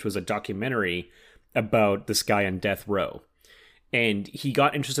movie, which was a documentary about this guy on death row. And he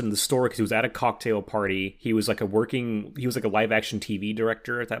got interested in the story because he was at a cocktail party. He was like a live action TV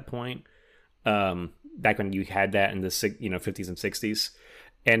director at that point. Back when you had that in the 50s and 60s.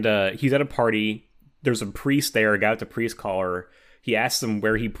 And he was at a party. There's a priest there, a guy with the priest collar. He asks him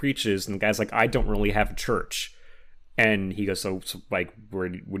where he preaches, and the guy's like, I don't really have a church. And he goes, so like,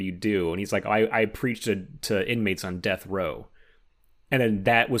 what do you do? And he's like, I preach to inmates on death row. And then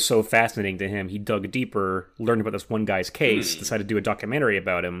that was so fascinating to him, he dug deeper, learned about this one guy's case, decided to do a documentary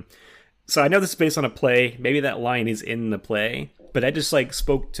about him. So I know this is based on a play. Maybe that line is in the play, but that just like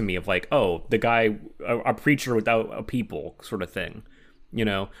spoke to me of like, oh, the guy, a preacher without a people sort of thing. you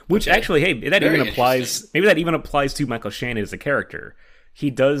know, which actually, hey, that Very even applies. Maybe that even applies to Michael Shannon as a character. He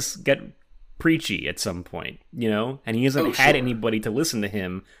does get preachy at some point, you know, and he hasn't had anybody to listen to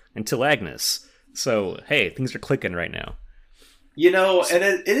him until Agnes. So, hey, things are clicking right now. You know, and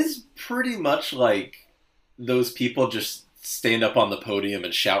it is pretty much like those people just stand up on the podium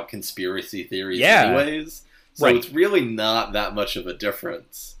and shout conspiracy theories anyways. So it's really not that much of a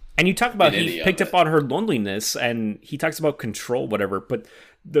difference. And you talk about he picked up on her loneliness, and he talks about control, whatever. But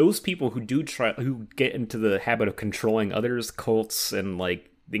those people who get into the habit of controlling others, cults, and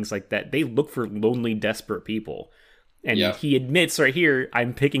like things like that, they look for lonely, desperate people. And he admits right here,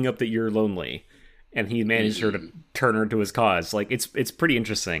 I'm picking up that you're lonely. And he managed her to turn her to his cause. Like, it's pretty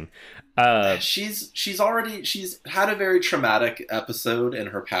interesting. She's had a very traumatic episode in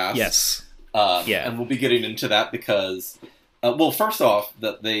her past. Yes. And we'll be getting into that because, well, first off,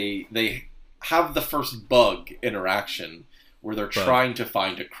 that they have the first bug interaction where they're trying to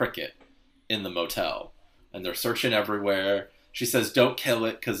find a cricket in the motel, and they're searching everywhere. She says, "Don't kill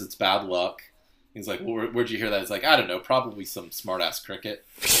it because it's bad luck." He's like, well, where'd you hear that? He's like, I don't know, probably some smart-ass cricket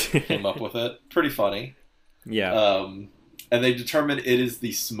came up with it. Pretty funny. Yeah. And they determine it is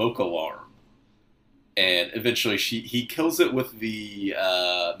the smoke alarm. And eventually he kills it with the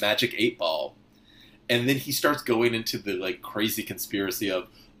magic 8-ball. And then he starts going into the like crazy conspiracy of,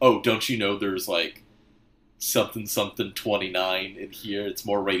 oh, don't you know there's like something 29 in here? It's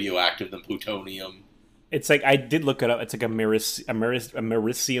more radioactive than plutonium. It's like, I did look it up. It's like a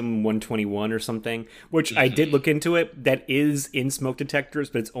Americium-121 or something, which I did look into it. That is in smoke detectors,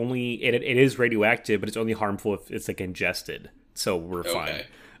 but it's only, it is radioactive, but it's only harmful if it's like ingested. So we're fine.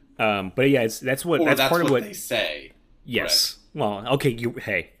 But yeah, that's part of what they say. Yes. Right. Well, okay.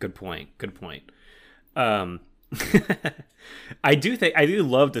 Good point. I do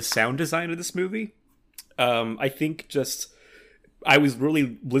love the sound design of this movie. I think I was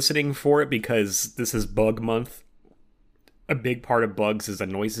really listening for it because this is Bug Month. A big part of bugs is the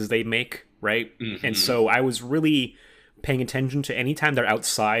noises they make, right? Mm-hmm. And so I was really paying attention to anytime they're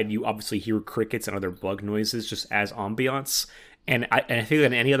outside, you obviously hear crickets and other bug noises just as ambiance. And I think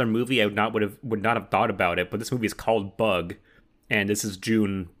in any other movie I would not have thought about it, but this movie is called Bug, and this is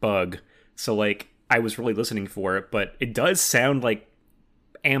June Bug. So like I was really listening for it, but it does sound like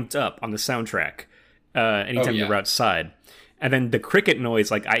amped up on the soundtrack anytime you're outside. And then the cricket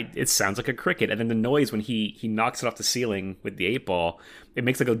noise, it sounds like a cricket. And then the noise when he knocks it off the ceiling with the 8-ball, it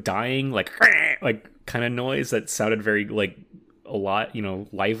makes like a dying, like kind of noise that sounded very, like, a lot,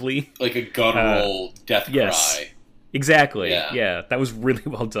 lively. Like a guttural death cry. Exactly. Yeah, that was really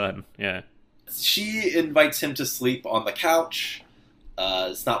well done. Yeah. She invites him to sleep on the couch.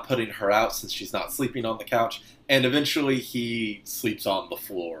 It's not putting her out since she's not sleeping on the couch. And eventually he sleeps on the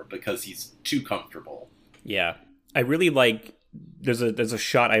floor because he's too comfortable. Yeah. I really like, there's a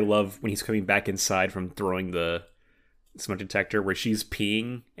shot I love when he's coming back inside from throwing the smoke detector where she's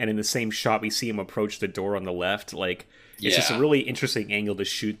peeing, and in the same shot we see him approach the door on the left. Like, it's just a really interesting angle to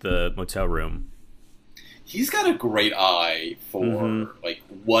shoot the motel room. He's got a great eye for like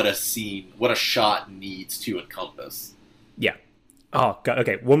what a shot needs to encompass. Yeah. Oh god.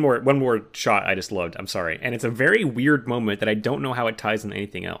 Okay. One more shot I just loved. I'm sorry, and it's a very weird moment that I don't know how it ties into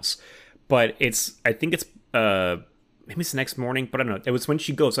anything else, but I think it's maybe it's the next morning, but I don't know. It was when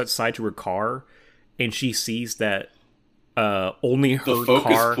she goes outside to her car and she sees that only her the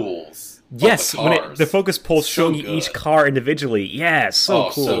focus car pulls. Yes, when the focus pulls showing you each car individually. Yeah,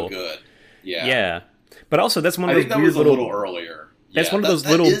 cool. So good. Yeah. Yeah. But also that's one of those that weird was a little earlier. That's one of those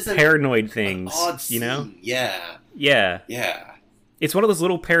little paranoid things, odd scene. Yeah. It's one of those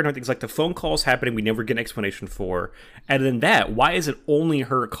little paranoid things, like the phone calls happening we never get an explanation for. And then why is it only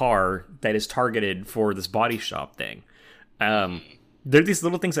her car that is targeted for this body shop thing? There are these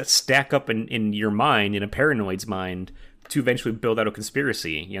little things that stack up in your mind, in a paranoid's mind, to eventually build out a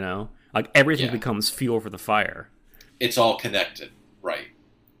conspiracy, Like everything becomes fuel for the fire. It's all connected, right.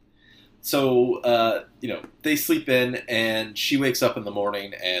 So, they sleep in, and she wakes up in the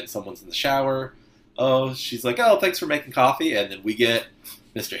morning, and someone's in the shower. Oh, she's like, oh, thanks for making coffee. And then we get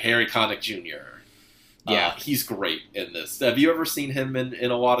Mr. Harry Connick Jr. Yeah. He's great in this. Have you ever seen him in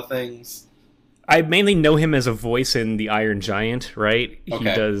a lot of things? I mainly know him as a voice in The Iron Giant, right? Okay. He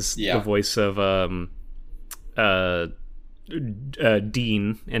does the voice of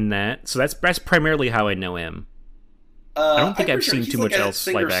Dean in that. So that's primarily how I know him. I don't think I've seen too much else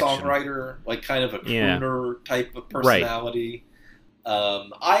live action. Singer-songwriter, like kind of a crooner type of personality. Right.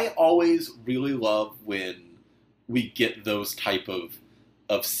 I always really love when we get those type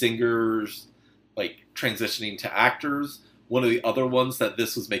of singers like transitioning to actors. One of the other ones that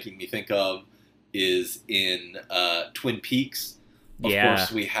this was making me think of is in Twin Peaks Of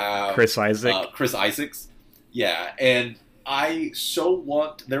course, we have Chris Isaacs. Yeah, and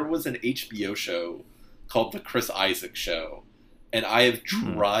there was an HBO show called The Chris Isaac Show, and I have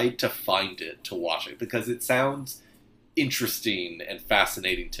tried to find it to watch it because it sounds interesting and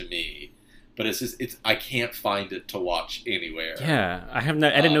fascinating to me, but I can't find it to watch anywhere. Yeah, I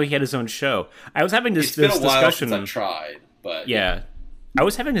didn't know he had his own show. I was having this discussion. While since I've tried, but yeah. I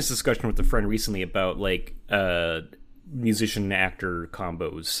was having this discussion with a friend recently about like musician actor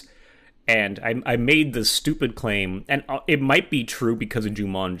combos, and I made the stupid claim, and it might be true because of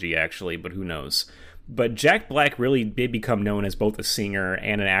Jumanji actually, but who knows. But Jack Black really did become known as both a singer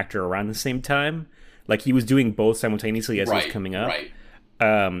and an actor around the same time. Like he was doing both simultaneously as he was coming up. Right.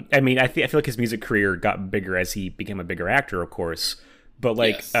 I mean, I feel like his music career got bigger as he became a bigger actor, of course. But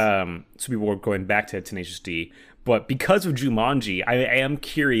like, yes. So people were going back to Tenacious D. But because of Jumanji, I am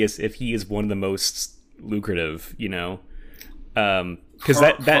curious if he is one of the most lucrative, you know? Because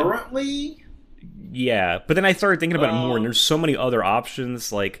currently, yeah. But then I started thinking about it more, and there's so many other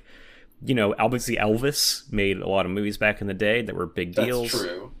options. Like, you know, obviously Elvis made a lot of movies back in the day that were big deals. That's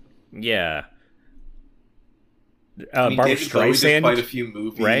true. Yeah. Barbra Streisand did quite a few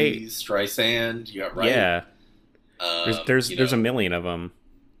movies. Right? Streisand, you got right. Yeah. There's a million of them.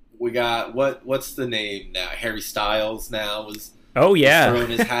 We got what's the name now? Harry Styles now was throwing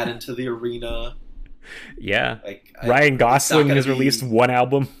his hat into the arena. Yeah, Ryan Gosling has released one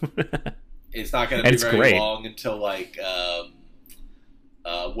album. It's not going to be very long until like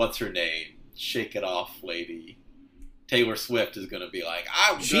what's her name? Shake It Off lady. Taylor Swift is going to be like,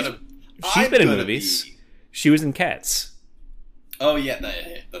 she's been in movies. She was in Cats. Oh yeah,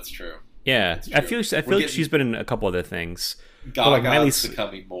 that's true. Yeah, that's true. I feel like she's been in a couple other things. Gaga's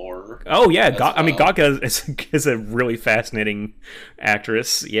becoming more. Oh yeah, I mean Gaga is a really fascinating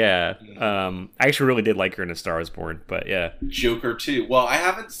actress. Yeah, I actually really did like her in A Star Is Born, but yeah. Joker 2. Well, I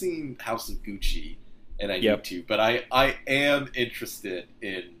haven't seen House of Gucci, and I need to, but I am interested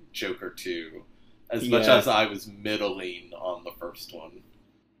in Joker 2 as much as I was middling on the first one.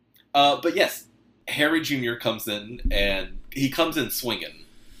 But yes, Harry Jr. comes in, and he comes in swinging.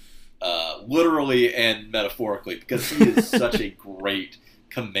 Literally and metaphorically, because he is such a great,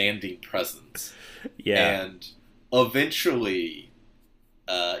 commanding presence. Yeah. And eventually,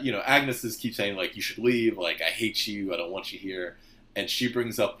 Agnes keeps saying, like, you should leave, like, I hate you, I don't want you here. And she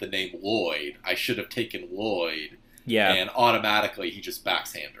brings up the name Lloyd. I should have taken Lloyd. Yeah. And automatically he just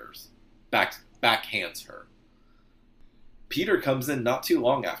backhands her. Peter comes in not too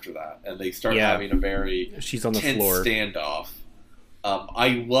long after that, and they start having a very She's on the tense floor standoff.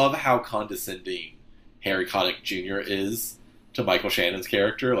 I love how condescending Harry Connick Jr. is to Michael Shannon's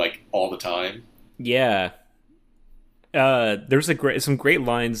character, like, all the time. Yeah. There's some great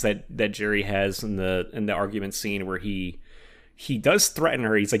lines that Jerry has in the argument scene where he does threaten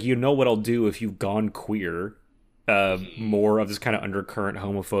her. He's like, you know what I'll do if you've gone queer. More of this kind of undercurrent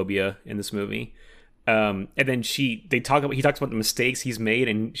homophobia in this movie. And then he talks about the mistakes he's made,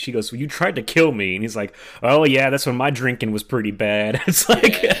 and she goes, well, you tried to kill me. And he's like, oh yeah, that's when my drinking was pretty bad. It's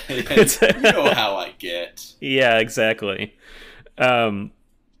like, you know how I get. Yeah, exactly. So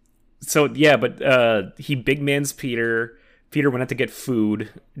yeah, but he big mans Peter. Peter went out to get food.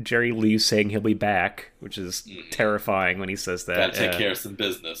 Jerry leaves saying he'll be back, which is terrifying when he says that. Gotta take care of some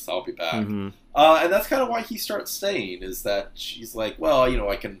business. I'll be back. Mm-hmm. And that's kind of why he starts staying, is that she's like, well,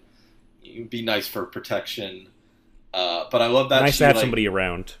 I can be nice for protection. But I love that. Nice to have somebody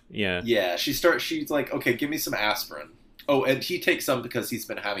around. Yeah. Yeah. She's like, okay, give me some aspirin. Oh, and he takes some because he's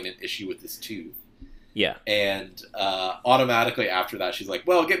been having an issue with his tooth. Yeah. And automatically after that, she's like,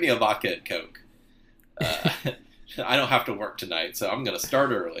 well, get me a vodka and Coke. I don't have to work tonight, so I'm going to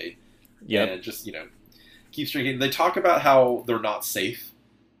start early. Yeah. And just, keeps drinking. They talk about how they're not safe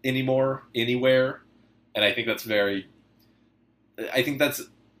anymore, anywhere. And I think that's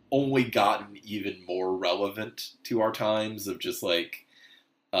only gotten even more relevant to our times of just like,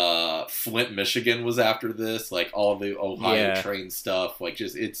 Flint, Michigan was after this, like all the Ohio train stuff. Like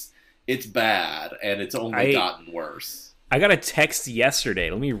just, it's bad, and it's only gotten worse. I got a text yesterday.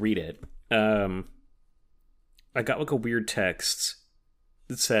 Let me read it. I got like a weird text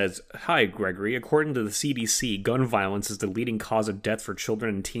that says, hi, Gregory. According to the CDC, gun violence is the leading cause of death for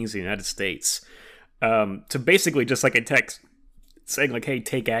children and teens in the United States. So basically just like a text saying like, hey,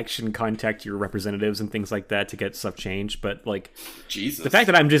 take action, contact your representatives and things like that to get stuff changed. But like, Jesus, the fact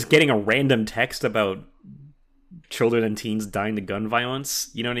that I'm just getting a random text about children and teens dying to gun violence,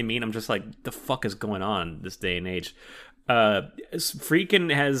 you know what I mean? I'm just like, the fuck is going on this day and age?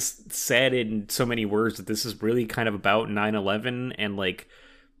 Friedkin has said in so many words that this is really kind of about 9/11 and like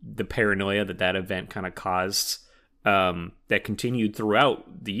the paranoia that event kind of caused. that continued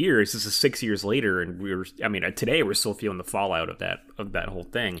throughout the years. This is 6 years later, and today we're still feeling the fallout of that whole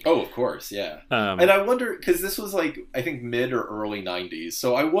thing. Oh, of course, yeah. And I wonder, because this was like, I think mid or early 90s,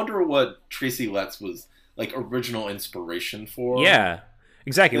 so I wonder what Tracy Letts was like original inspiration for. Yeah,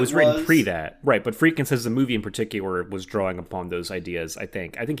 exactly. It was written pre that, right? But Friedkin says the movie in particular was drawing upon those ideas. I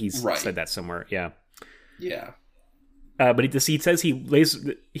think he's said that somewhere. Yeah, yeah. But he says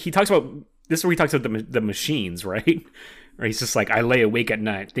he talks about. This is where he talks about the machines, right? Or he's just like, I lay awake at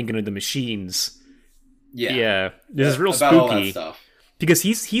night thinking of the machines. Yeah. This is real spooky. All that stuff. Because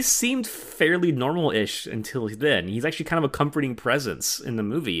he's seemed fairly normal-ish until then. He's actually kind of a comforting presence in the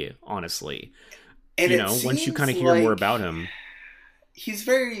movie, honestly. And once you kind of hear more about him. He's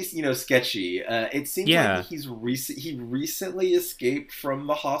very, sketchy. It seems like he recently escaped from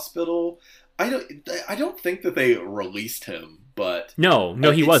the hospital. I don't think that they released him, but no,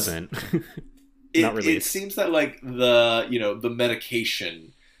 he wasn't. Not released. It seems that like the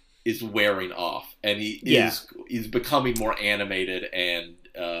medication is wearing off, and he's becoming more animated and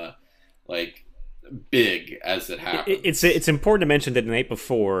like big as it happens. It's important to mention that the night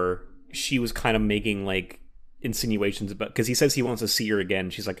before she was kind of making like insinuations about, because he says he wants to see her again.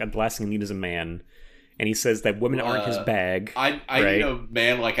 She's like, the last thing I need is a man. And he says that women aren't his bag. I need a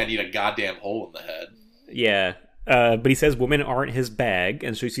man like I need a goddamn hole in the head. Yeah. But he says women aren't his bag.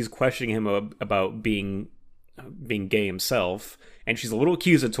 And so she's questioning him about being gay himself. And she's a little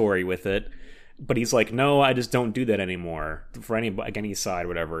accusatory with it. But he's like, no, I just don't do that anymore. For any side,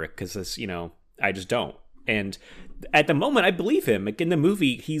 whatever. Because, I just don't. And at the moment, I believe him. Like, in the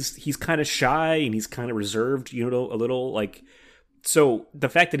movie, he's kind of shy and he's kind of reserved, a little like... So the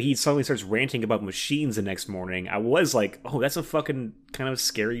fact that he suddenly starts ranting about machines the next morning, I was like, oh, that's a fucking kind of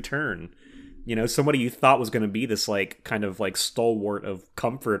scary turn. Somebody you thought was going to be this like kind of like stalwart of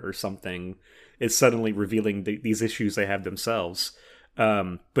comfort or something is suddenly revealing these issues they have themselves.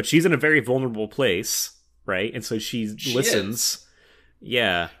 But she's in a very vulnerable place, right? And so she listens. Is.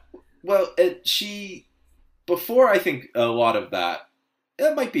 Yeah. Well, before I think a lot of that,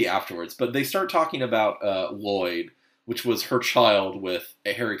 it might be afterwards, but they start talking about Lloyd, which was her child with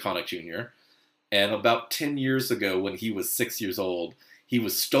Harry Connick Jr. And about 10 years ago, when he was 6 years old, he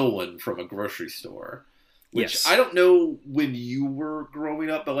was stolen from a grocery store. Which I don't know when you were growing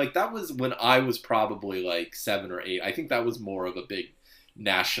up, but like that was when I was probably like 7 or 8. I think that was more of a big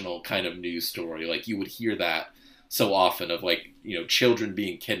national kind of news story. Like you would hear that so often of like, children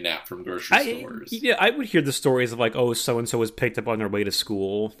being kidnapped from grocery stores. Yeah, I would hear the stories of like, oh, so-and-so was picked up on their way to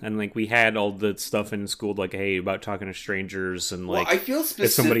school. And like we had all the stuff in school like, hey, about talking to strangers and like, I feel specifically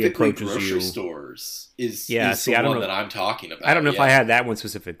if somebody approaches grocery stores is the one that I'm talking about. I don't know if I had that one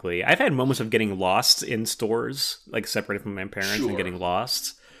specifically. I've had moments of getting lost in stores, like separated from my parents and getting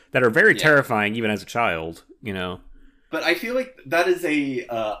lost, that are very terrifying even as a child, But I feel like that is a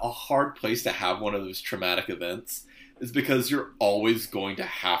hard place to have one of those traumatic events, is because you're always going to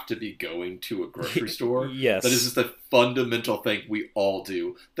have to be going to a grocery store. Yes. That is just a fundamental thing we all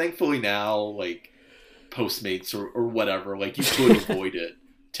do. Thankfully now, like, Postmates or whatever, like, you could avoid it,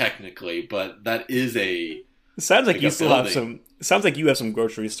 technically, but that is a... It sounds like you still have some... It sounds like you have some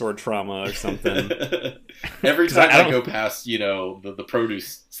grocery store trauma or something. Every time I go past, the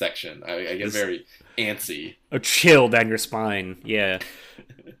produce section, I get very antsy. A chill down your spine, yeah.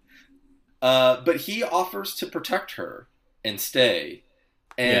 But he offers to protect her and stay.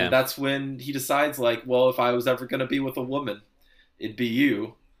 And that's when he decides, like, well, if I was ever going to be with a woman, it'd be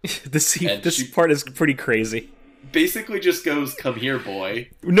you. This part is pretty crazy. Basically just goes, come here,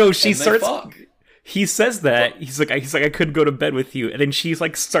 boy. No, she starts... He says that he's like I couldn't go to bed with you, and then she's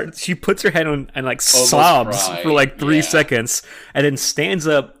like she puts her head on and like sobs for like 3 seconds, and then stands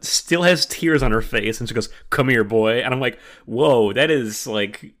up, still has tears on her face, and she goes, "Come here, boy." And I'm like, whoa, that is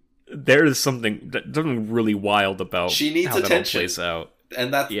like there is something really wild about. She needs how attention, that all plays out.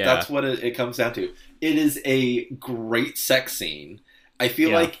 And that's what it comes down to. It is a great sex scene. I feel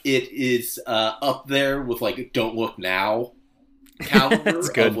like it is up there with like Don't Look Now caliber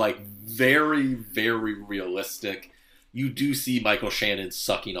of like very, very realistic. You do see Michael Shannon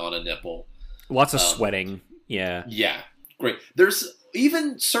sucking on a nipple. Lots of sweating. Yeah. Yeah. Great. There's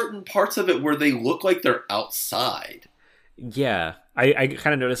even certain parts of it where they look like they're outside. Yeah. I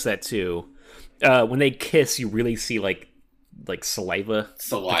kind of noticed that too. When they kiss, you really see like saliva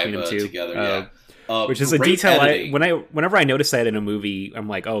between them together, which is a detail whenever I notice that in a movie, I'm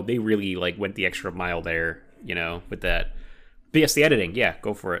like, oh, they really like went the extra mile there, with that. But yes, the editing,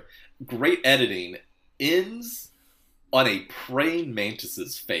 go for it. Great editing ends on a praying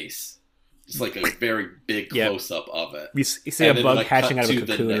mantis's face. just like a very big close up of it. You see a bug hatching out of a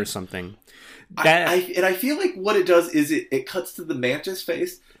cocoon or something. I feel like what it does is it cuts to the mantis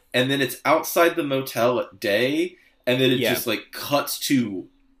face, and then it's outside the motel at day, and then it just like cuts to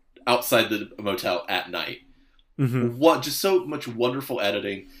outside the motel at night. Mm-hmm. What just so much wonderful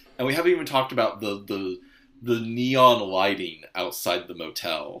editing, and we haven't even talked about the neon lighting outside the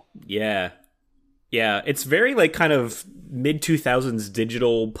motel. Yeah, it's very like kind of mid 2000s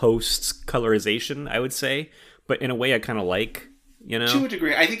digital post colorization, I would say, but in a way I kind of like. You know? To a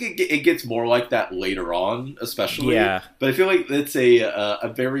degree, I think it gets more like that later on, especially. Yeah. But I feel like it's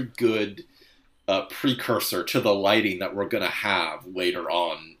a very good precursor to the lighting that we're gonna have later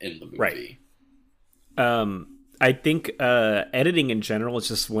on in the movie. Right. I think editing in general is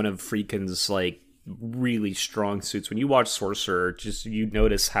just one of Friedkin's like really strong suits. When you watch Sorcerer, just you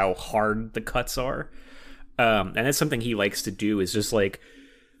notice how hard the cuts are, and that's something he likes to do. Is just like.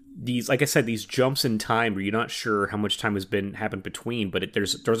 These, like I said, these jumps in time where you're not sure how much time has happened between, but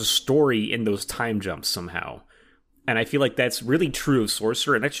there's a story in those time jumps somehow, and I feel like that's really true of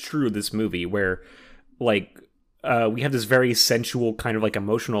Sorcerer, and that's true of this movie, where like we have this very sensual kind of like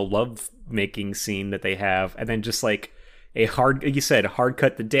emotional love making scene that they have, and then just like a hard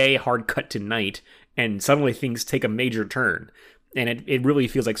cut to day, hard cut to night, and suddenly things take a major turn. And it really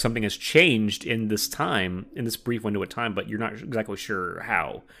feels like something has changed in this time, in this brief window of time, but you're not exactly sure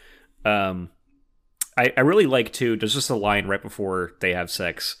how. I really like, too, there's just a line right before they have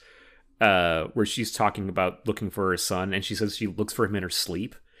sex where she's talking about looking for her son, and she says she looks for him in her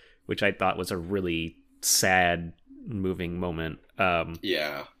sleep, which I thought was a really sad, moving moment.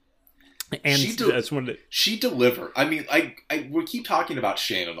 Yeah. And she delivered. I mean, we keep talking about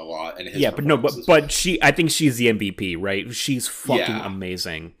Shannon a lot, and his I think she's the MVP, right? She's fucking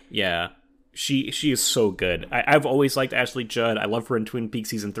amazing. Yeah, she is so good. I've always liked Ashley Judd. I love her in Twin Peaks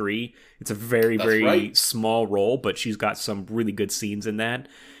season 3. It's a very small role, but she's got some really good scenes in that,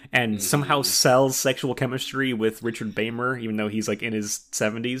 and somehow sells sexual chemistry with Richard Beymer, even though he's like in his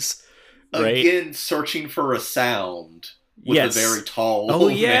 70s. Right? Again, searching for a sound. With a very tall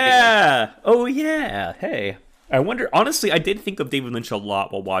old man. Oh, yeah. Hey. I wonder... Honestly, I did think of David Lynch a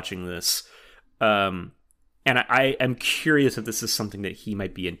lot while watching this. And I am curious if this is something that he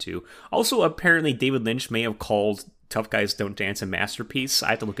might be into. Also, apparently, David Lynch may have called Tough Guys Don't Dance a masterpiece.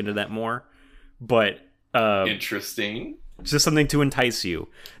 I have to look into that more. But... interesting. Just something to entice you.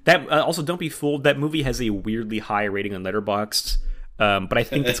 That also, don't be fooled. That movie has a weirdly high rating on Letterboxd. But I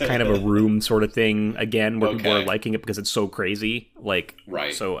think it's kind of a Room sort of thing, again, where people are liking it because it's so crazy. Like,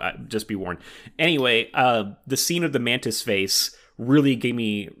 right. So just be warned. Anyway, the scene of the mantis face really gave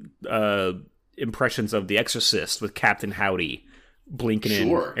me impressions of The Exorcist with Captain Howdy blinking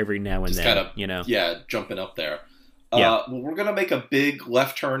in every now and just then. Kind of, Yeah, jumping up there. Well, we're going to make a big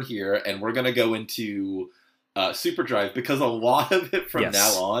left turn here, and we're going to go into Superdrive, because a lot of it from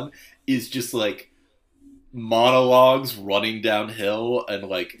now on is just like monologues running downhill and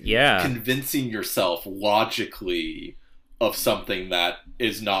like convincing yourself logically of something that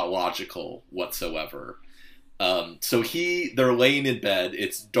is not logical whatsoever. So they're laying in bed,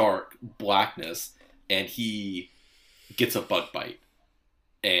 it's dark, blackness, and he gets a bug bite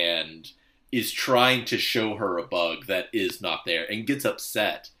and is trying to show her a bug that is not there, and gets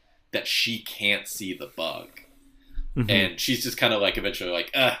upset that she can't see the bug. Mm-hmm. And she's just kind of like eventually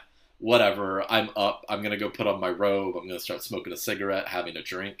like, whatever, I'm up, I'm going to go put on my robe, I'm going to start smoking a cigarette, having a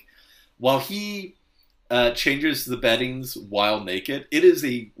drink. While he changes the beddings while naked, it is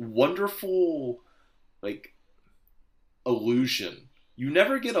a wonderful, like, illusion. You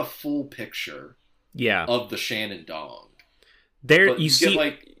never get a full picture of the Shannon Dong. There you see, get,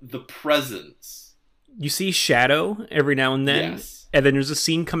 like, the presence. You see shadow every now and then, and then there's a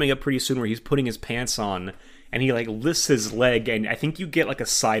scene coming up pretty soon where he's putting his pants on, and he like lifts his leg, and I think you get like a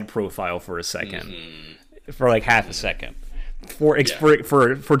side profile for a second, for like half a second, for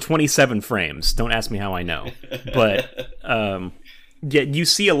 27 frames. Don't ask me how I know, but you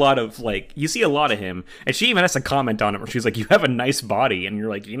see a lot of him, and she even has a comment on it where she's like, "You have a nice body," and you're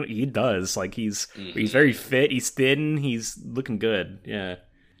like, you know, he does. Like he's very fit, he's thin, he's looking good. Yeah.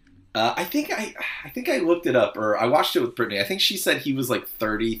 I think I looked it up, or I watched it with Brittany. I think she said he was like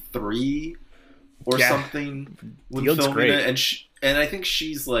 33 or something when filming it, and I think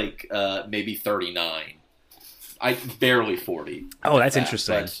she's like maybe 39. Barely 40. Oh, that's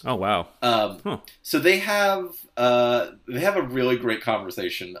interesting. But, oh, wow. So they have a really great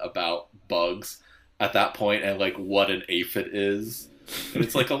conversation about bugs at that point, and like what an aphid is. And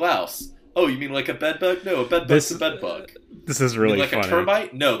it's like a louse. Oh, you mean like a bed bug? No, a bed bug's a bed bug. This is really funny. Like a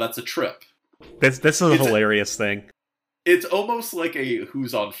termite? No, that's a trip. This is a hilarious thing. It's almost like a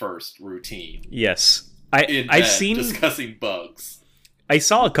Who's on First routine. Yes. I've seen discussing bugs. I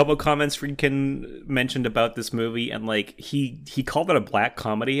saw a couple of comments Friedkin mentioned about this movie, and like he called it a black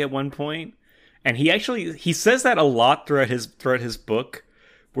comedy at one point, and he says that a lot throughout his book,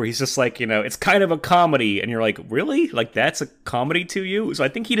 where he's just like, it's kind of a comedy, and you're like, really? Like that's a comedy to you? So I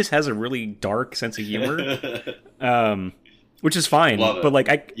think he just has a really dark sense of humor, which is fine. But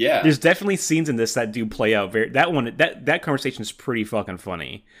like, there's definitely scenes in this that do play out very. That conversation is pretty fucking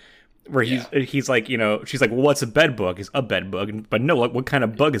funny. Where he's like, she's like, well, what's a bed bug? He's a bed bug. But no, what kind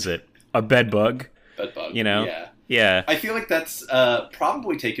of bug is it? A bed bug. Bed bug. Yeah. I feel like that's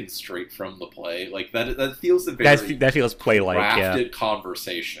probably taken straight from the play. Like that feels a very that feels play-like, crafted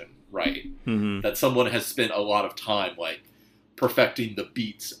conversation, right? Mm-hmm. That someone has spent a lot of time like perfecting the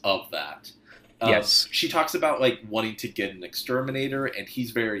beats of that. Yes. She talks about like wanting to get an exterminator, and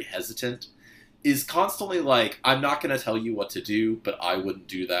he's very hesitant. Is constantly like, I'm not going to tell you what to do, but I wouldn't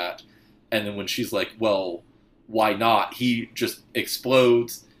do that. And then when she's like, well, why not? He just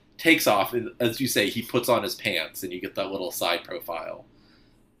explodes, takes off, and as you say, he puts on his pants, and you get that little side profile.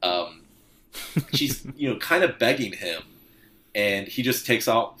 She's, kind of begging him, and he just takes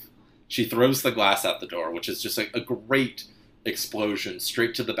off. She throws the glass out the door, which is just like a great explosion,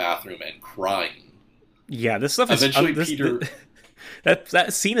 straight to the bathroom and crying. Yeah, this stuff is... Eventually, Peter...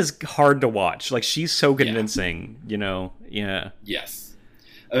 That scene is hard to watch. Like, she's so convincing, Yeah. Yes.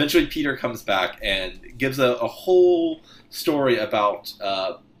 Eventually, Peter comes back and gives a whole story about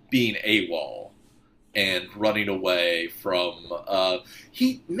being AWOL and running away from...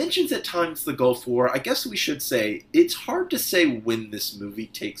 he mentions at times the Gulf War. I guess we should say it's hard to say when this movie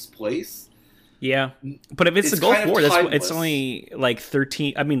takes place. Yeah, but if it's the Gulf War, it's only like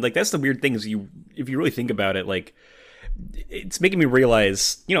 13... I mean, like, that's the weird thing is if you really think about it, like... It's making me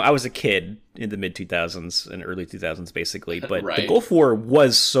realize, I was a kid in the mid-2000s and early 2000s, basically, but right. The Gulf War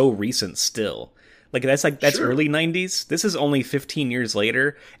was so recent still. That's sure. early 90s. This is only 15 years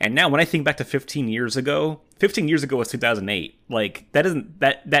later, and now when I think back to 15 years ago was 2008. Like,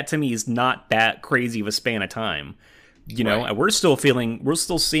 that to me is not that crazy of a span of time. Right. And we're still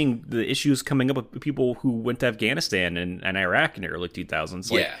seeing the issues coming up with people who went to Afghanistan and Iraq in the early 2000s.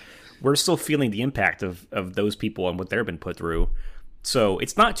 Like, we're still feeling the impact of those people and what they've been put through. So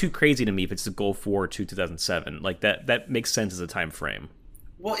it's not too crazy to me if it's the Gulf War to 2007. Like, that makes sense as a time frame.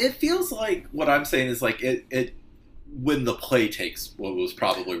 Well, it feels like what I'm saying is like it when the play was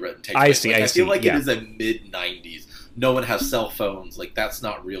probably written takes place. I feel like it is a mid-90s. No one has cell phones. Like, that's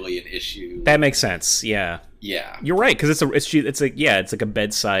not really an issue. That makes sense. Yeah. Yeah. You're right, because it's like a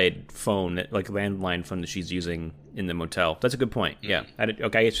bedside phone, like a landline phone that she's using in the motel. That's a good point. Yeah.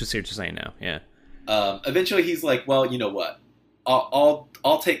 Okay, I just see what you're saying now. Yeah. Eventually, he's like, well, you know what?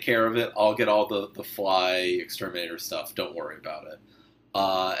 I'll take care of it. I'll get all the fly exterminator stuff. Don't worry about it.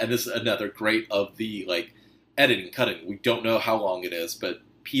 And this is another great of the like editing, cutting. We don't know how long it is, but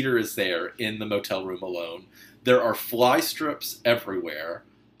Peter is there in the motel room alone. There are fly strips everywhere.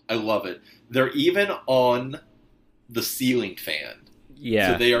 I love it. They're even on the ceiling fan.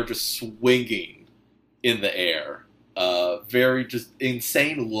 Yeah. So they are just swinging in the air. Very just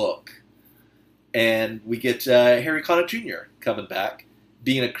insane look. And we get Harry Connick Jr. coming back,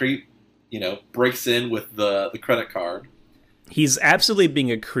 being a creep, breaks in with the credit card. He's absolutely being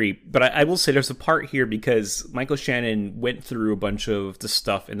a creep, but I will say there's a part here because Michael Shannon went through a bunch of the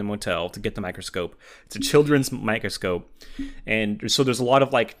stuff in the motel to get the microscope. It's a children's microscope, and so there's a lot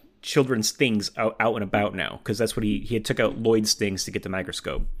of like children's things out and about now because that's what he had took out Lloyd's things to get the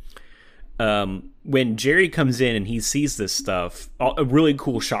microscope. When Jerry comes in and he sees this stuff, a really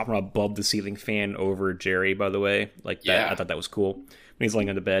cool shot from above the ceiling fan over Jerry, by the way, like that. I thought that was cool when he's laying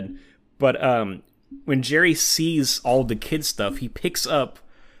on the bed, but when Jerry sees all the kid stuff, he picks up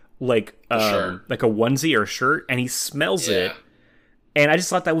like a onesie or a shirt, and he smells it. And I just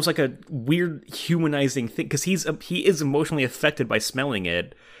thought that was like a weird humanizing thing because he is emotionally affected by smelling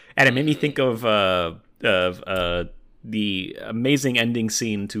it, and it made me think of the amazing ending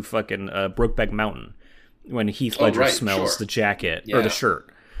scene to fucking Brokeback Mountain when Heath Ledger smells the jacket or the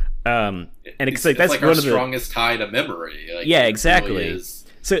shirt. And it's like that's like one our of the strongest tie to memory. Like, exactly. Really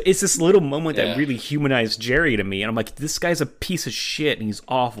so it's this little moment that really humanized Jerry to me, and I'm like, this guy's a piece of shit, and he's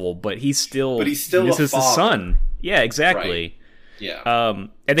awful, but he's still this is his son. Yeah, exactly. Right. Yeah.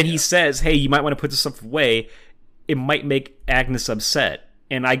 And then he says, "Hey, you might want to put this stuff away. It might make Agnes upset."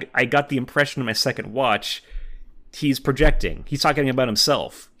 And I got the impression in my second watch, he's projecting. He's talking about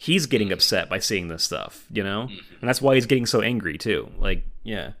himself. He's getting upset by seeing this stuff, and that's why he's getting so angry too. Like,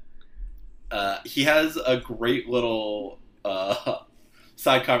 yeah. He has a great little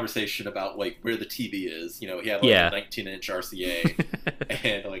side conversation about like where the TV is. You know, he had like a 19-inch RCA,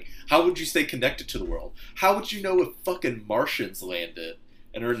 and like, how would you stay connected to the world? How would you know if fucking Martians landed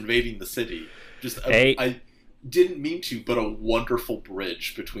and are invading the city? Just I didn't mean to, but a wonderful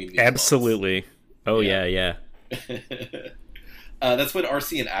bridge between these. Absolutely. Months. Oh yeah. That's when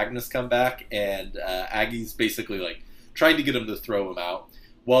RC and Agnes come back, and Aggie's basically like trying to get him to throw him out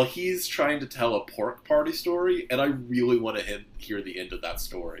while he's trying to tell a pork party story, and I really want to hear the end of that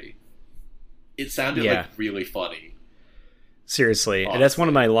story. It sounded like really funny. Seriously, and that's one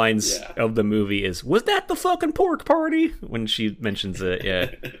of my lines of the movie is, "Was that the fucking pork party?" When she mentions it,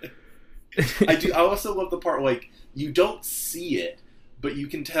 I do. I also love the part like you don't see it, but you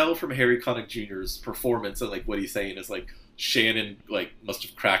can tell from Harry Connick Jr.'s performance and like what he's saying is like Shannon like must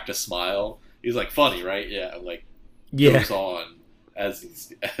have cracked a smile. He's like, funny, right? Yeah, like goes on as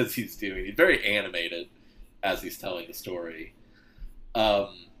he's doing. He's very animated as he's telling the story.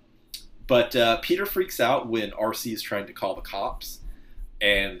 But Peter freaks out when RC is trying to call the cops,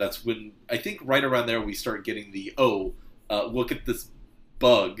 and that's when I think right around there we start getting the look at this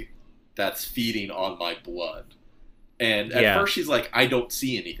bug that's feeding on my blood. And at first she's like, I don't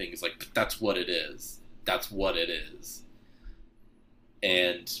see anything. He's like, but that's what it is. That's what it is.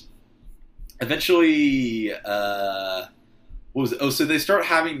 And eventually, what was it? Oh, so they start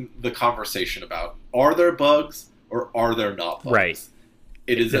having the conversation about, are there bugs or are there not bugs? Right.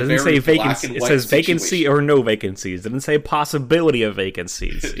 It is a very black and white. It says vacancy or no vacancies. It doesn't say possibility of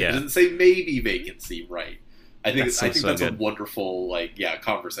vacancies. Yeah. It doesn't say maybe vacancy, right. I think that's a wonderful,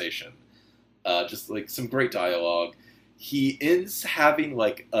 conversation. Just, some great dialogue. He ends having,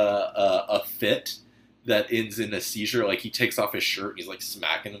 a fit that ends in a seizure. Like, he takes off his shirt and he's,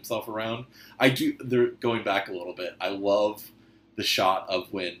 smacking himself around. They're going back a little bit. I love the shot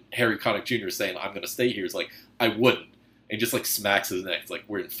of when Harry Connick Jr. is saying, I'm going to stay here. He's like, I wouldn't. And just, smacks his neck. It's like,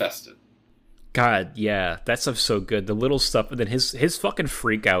 we're infested. God, yeah, that stuff's so good. The little stuff, and then his fucking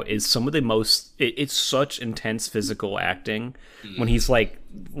freak out is some of the most. It's such intense physical acting when he's like,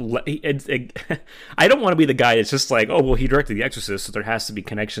 I don't want to be the guy that's just like, oh well, he directed The Exorcist, so there has to be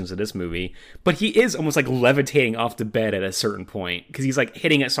connections to this movie. But he is almost like levitating off the bed at a certain point because he's like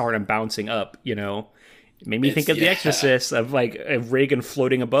hitting it so hard and bouncing up. You know, it made me think of The Exorcist of of Reagan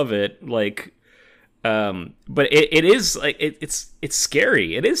floating above it, but it is it's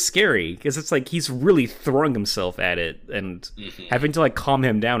scary. It is scary because it's like he's really throwing himself at it and having to calm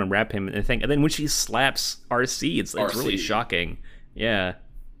him down and wrap him in the thing. And then when she slaps RC, it's really shocking. Yeah.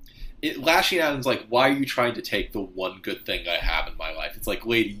 Lashing out is like, why are you trying to take the one good thing I have in my life? It's like,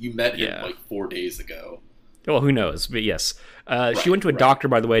 lady, you met him 4 days ago. Well, who knows? But yes. She went to a doctor,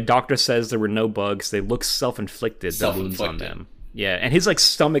 by the way. Doctor says there were no bugs. They look self-inflicted, the wounds on them. Yeah, and his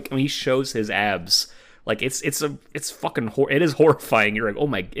stomach, when he shows his abs, it's fucking it is horrifying. You're like, oh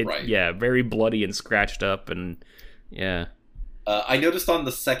my, very bloody and scratched up, and yeah. I noticed on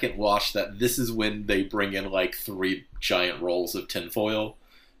the second watch that this is when they bring in 3 giant rolls of tinfoil.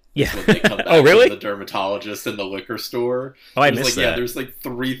 Yeah. When they come back really? to the dermatologist in the liquor store. Oh, I missed that. Yeah, there's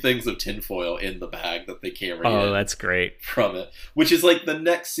 3 things of tinfoil in the bag that they carry. Oh, that's great. From it, which is the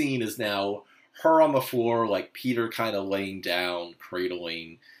next scene is now her on the floor, Peter kind of laying down,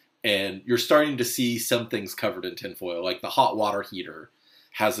 cradling, and you're starting to see some things covered in tinfoil, like the hot water heater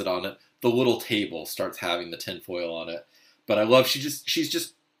has it on it. The little table starts having the tinfoil on it. But I love she's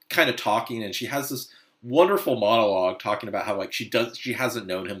just kind of talking, and she has this wonderful monologue talking about how she hasn't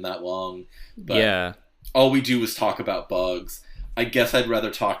known him that long, but all we do is talk about bugs. I guess I'd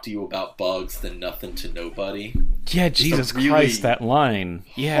rather talk to you about bugs than nothing to nobody. Yeah, just Jesus Christ, that line.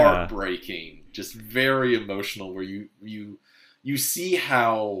 Yeah. Heartbreaking. Just very emotional, where you see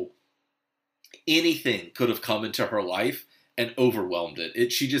how anything could have come into her life and overwhelmed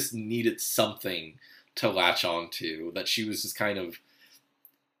it. She just needed something to latch onto, that she was just kind of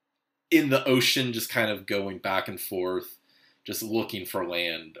in the ocean, just kind of going back and forth, just looking for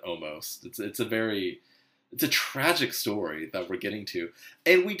land almost. It's a tragic story that we're getting to.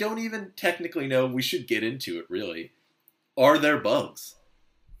 And we don't even technically know, we should get into it really. Are there bugs?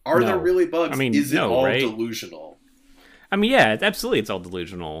 Are there really bugs? Is it all delusional? Yeah, absolutely, it's all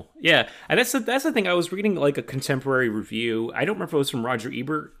delusional. Yeah, and that's the thing. I was reading a contemporary review. I don't remember if it was from Roger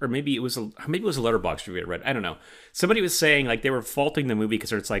Ebert or maybe it was a Letterboxd review I read. I don't know. Somebody was saying they were faulting the movie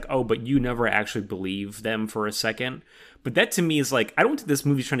because it's oh, but you never actually believe them for a second. But that to me is I don't think this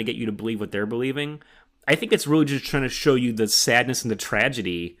movie's trying to get you to believe what they're believing. I think it's really just trying to show you the sadness and the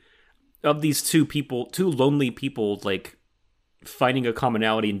tragedy of these two lonely people, finding a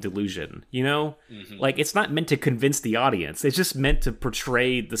commonality in delusion, you know? Mm-hmm. It's not meant to convince the audience. It's just meant to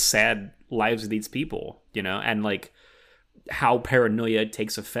portray the sad lives of these people, you know? And how paranoia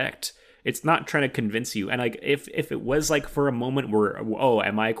takes effect. It's not trying to convince you. And like if it was like for a moment where, oh,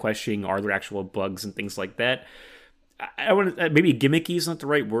 am I questioning, are there actual bugs and things like that? I want to, maybe gimmicky is not the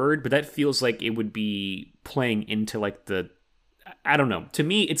right word, but that feels like it would be playing into like I don't know. To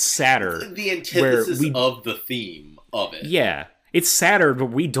me, it's sadder. The antithesis of the theme of it. Yeah. It's sadder, but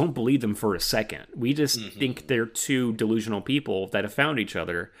we don't believe them for a second. We just think they're two delusional people that have found each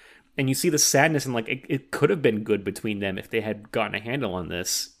other. And you see the sadness, and like it could have been good between them if they had gotten a handle on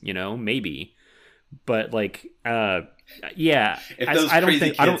this, maybe. But like, yeah, if those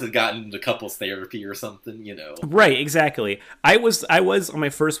crazy kids had gotten into couples therapy or something, Right, exactly. I was on my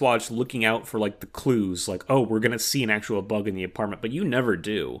first watch looking out for like the clues, like, oh, we're gonna see an actual bug in the apartment, but you never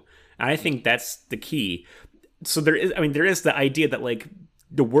do. And I think that's the key. So there is the idea that like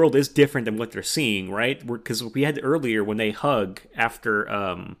the world is different than what they're seeing, right? Because we had earlier when they hug after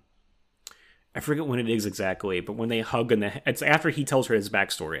I forget when it is exactly, but when they hug it's after he tells her his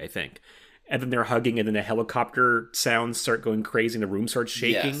backstory, I think. And then they're hugging, and then the helicopter sounds start going crazy, and the room starts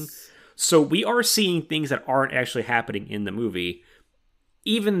shaking. Yes. So we are seeing things that aren't actually happening in the movie.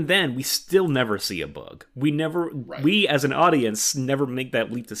 Even then, we still never see a bug. We as an audience never make that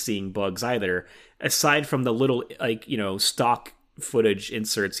leap to seeing bugs either, aside from the little like stock footage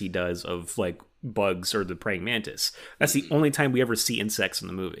inserts he does of like bugs or the praying mantis. That's the only time we ever see insects in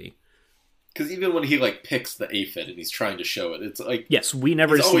the movie. Because even when he like picks the aphid and he's trying to show it, it's like yes, we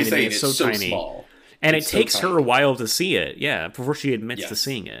never see it. It's so tiny, small. And it takes her a while to see it. Yeah, before she admits to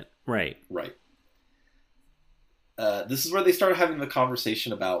seeing it. Right. This is where they started having the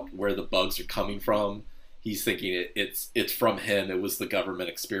conversation about where the bugs are coming from. He's thinking it's from him. It was the government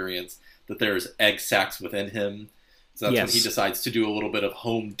experience, that there's egg sacs within him. So that's when he decides to do a little bit of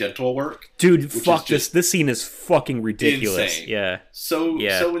home dental work. Dude, fuck this. This scene is fucking ridiculous. Insane. Yeah.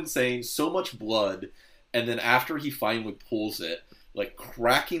 So insane. So much blood. And then after he finally pulls it, like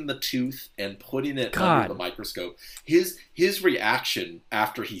cracking the tooth and putting it under the microscope, his reaction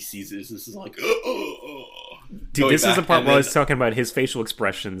after he sees it is like, dude, this is the part where I was talking about his facial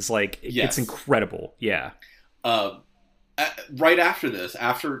expressions. Like, it's incredible. Yeah. Right after this,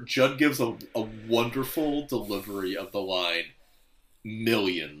 after Judd gives a wonderful delivery of the line,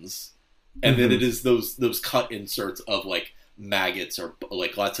 millions, and then it is those cut inserts of like maggots or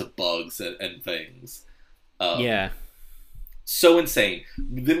like lots of bugs and things. So insane.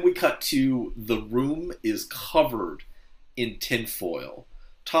 Then we cut to the room is covered in tinfoil,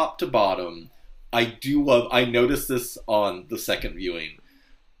 top to bottom. I noticed this on the second viewing.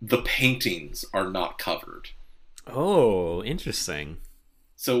 The paintings are not covered. Oh, interesting.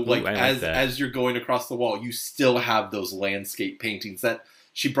 So like as you're going across the wall, you still have those landscape paintings that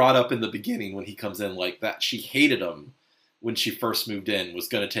she brought up in the beginning when he comes in, like that she hated them when she first moved in, was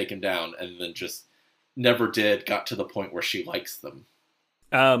going to take him down, and then just never did, got to the point where she likes them.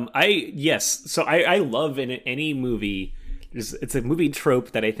 So I love in any movie, it's a movie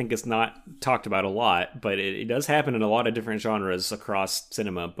trope that I think is not talked about a lot, but it does happen in a lot of different genres across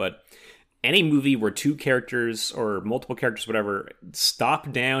cinema, but any movie where two characters or multiple characters, whatever,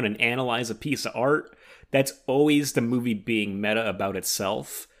 stop down and analyze a piece of art, that's always the movie being meta about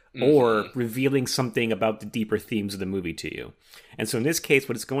itself or revealing something about the deeper themes of the movie to you. And so in this case,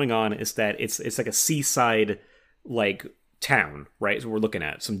 what's going on is that it's like a seaside like town, right? So we're looking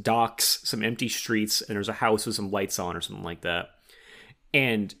at some docks, some empty streets, and there's a house with some lights on or something like that.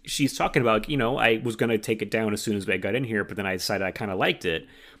 And she's talking about, I was going to take it down as soon as I got in here, but then I decided I kind of liked it.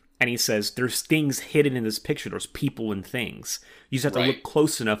 And he says, there's things hidden in this picture. There's people and things. You just have to look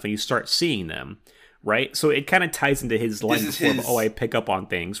close enough and you start seeing them, right? So it kind of ties into his line before, I pick up on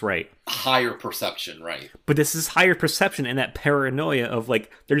things, right? Higher perception, right? But this is higher perception and that paranoia of, like,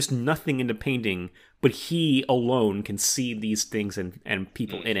 there's nothing in the painting, but he alone can see these things and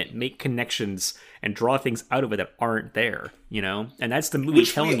people in it, make connections and draw things out of it that aren't there, And that's the movie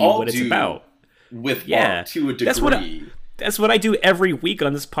telling you what it's about. With art, to a degree. That's what I do every week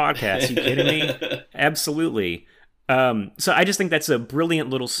on this podcast. You kidding me? Absolutely. So I just think that's a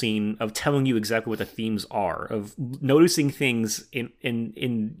brilliant little scene of telling you exactly what the themes are, of noticing things in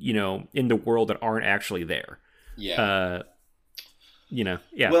the world that aren't actually there. Yeah.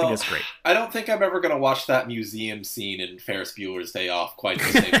 I think that's great. I don't think I'm ever going to watch that museum scene in Ferris Bueller's Day Off quite the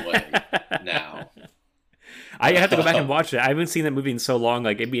same way now. I have to go back and watch it. I haven't seen that movie in so long.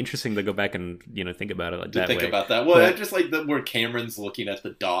 Like, it'd be interesting to go back and think about it like that. Think about that. Well, I just like where Cameron's looking at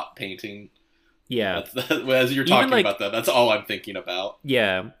the dot painting. Yeah. As you're talking about that, that's all I'm thinking about.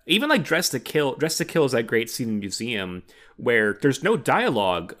 Yeah. Even like Dress to Kill is that great scene in the museum where there's no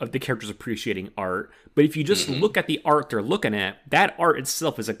dialogue of the characters appreciating art, but if you just look at the art they're looking at, that art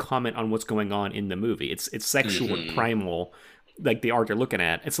itself is a comment on what's going on in the movie. It's sexual and primal, like the art they're looking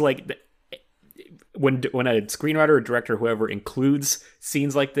at. It's like when a screenwriter or director, whoever, includes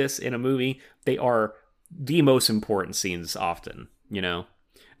scenes like this in a movie, they are the most important scenes often, you know?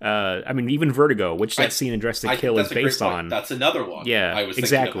 I mean, even Vertigo, which that scene in Dress to Kill is based on. That's another one. Yeah, I was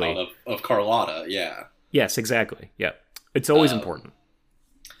thinking of Carlotta, yeah. Yes, exactly. Yeah. It's always important.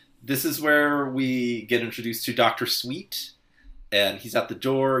 This is where we get introduced to Dr. Sweet, and he's at the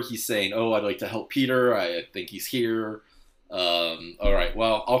door. He's saying, "Oh, I'd like to help Peter. I think he's here. All right,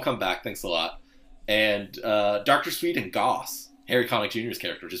 well, I'll come back. Thanks a lot." And Dr. Sweet and Goss, Harry Connick Jr.'s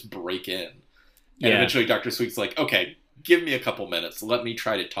character, just break in. And eventually Dr. Sweet's like, "Okay, give me a couple minutes. Let me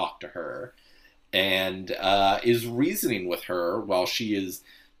try to talk to her." And is reasoning with her while she is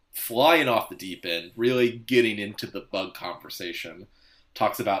flying off the deep end, really getting into the bug conversation.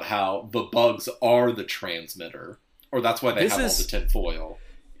 Talks about how the bugs are the transmitter, or that's why they have all the tinfoil.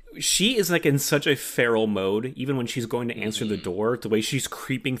 She is like in such a feral mode, even when she's going to answer the door, the way she's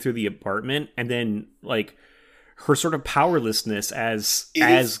creeping through the apartment, and then like her sort of powerlessness as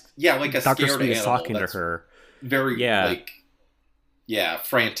like a Dr. scared Sweet is animal talking to her. Very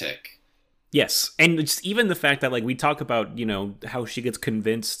frantic. Yes, and it's even the fact that, like, we talk about, you know, how she gets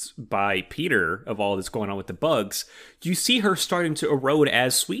convinced by Peter of all that's going on with the bugs. You see her starting to erode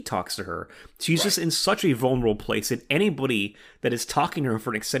as Sweet talks to her. She's just in such a vulnerable place, and anybody that is talking to her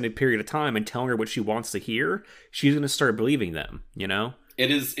for an extended period of time and telling her what she wants to hear, she's going to start believing them, you know?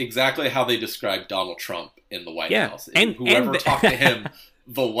 It is exactly how they describe Donald Trump in the White House. And whoever talked to him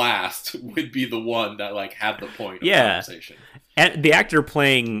the last would be the one that, like, had the point of conversation. And the actor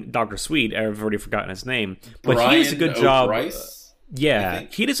playing Dr. Sweet, I've already forgotten his name, but Brian he does a good job. Bryce,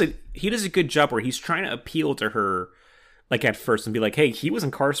 he does a good job where he's trying to appeal to her, like, at first, and be like, "Hey, he was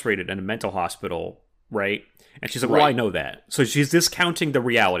incarcerated in a mental hospital, right?" And she's like, "Well, I know that." So she's discounting the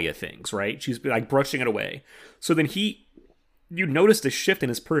reality of things, right? She's like brushing it away. So then you notice the shift in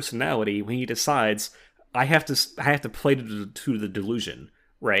his personality when he decides, I have to play to the delusion,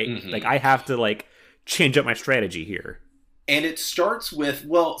 right? Like, I have to, like, change up my strategy here. And it starts with,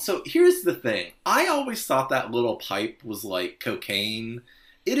 well, so here's the thing. I always thought that little pipe was like cocaine.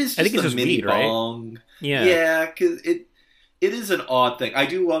 It is just a mini weed, bong. Right? Yeah, because it is an odd thing. I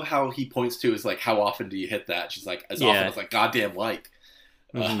do love how he points to is like, how often do you hit that? She's like, as often as like goddamn like.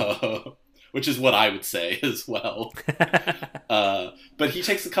 Which is what I would say as well. But he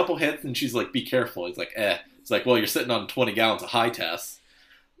takes a couple hits and she's like, be careful. He's like, It's like, well, you're sitting on 20 gallons of high test.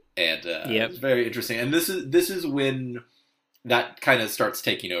 And it's very interesting. And this is when that kind of starts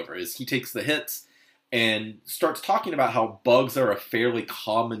taking over, is he takes the hits and starts talking about how bugs are a fairly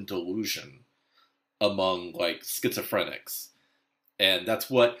common delusion among, like, schizophrenics. And that's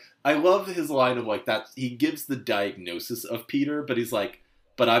what I love, his line of, like, that he gives the diagnosis of Peter, but he's like,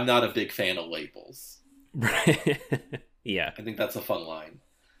 but I'm not a big fan of labels. Yeah. I think that's a fun line.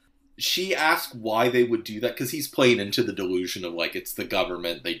 She asks why they would do that, because he's playing into the delusion of, like, it's the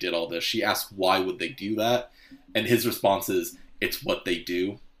government, they did all this. She asks why would they do that, and his response is, it's what they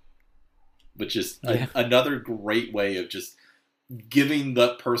do. Which is another great way of just giving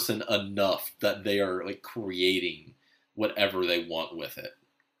that person enough that they are, like, creating whatever they want with it.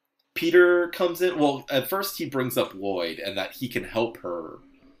 Peter comes in. Well, at first he brings up Lloyd and that he can help her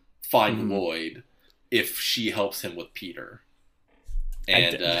find Lloyd if she helps him with Peter.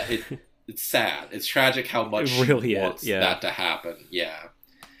 And it's sad. It's tragic how much she wants that to happen. Yeah.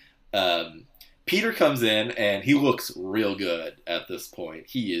 Peter comes in and he looks real good at this point.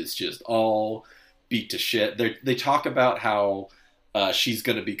 He is just all beat to shit. They talk about how she's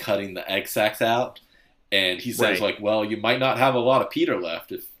going to be cutting the egg sacs out. And he says, like, well, you might not have a lot of Peter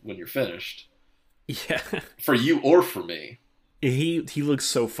left when you're finished. Yeah. For you or for me. He looks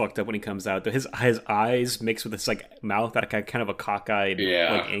so fucked up when he comes out. His eyes mixed with this, like, mouth at kind of a cockeyed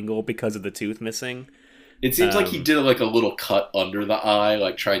like angle because of the tooth missing. It seems like he did, like, a little cut under the eye,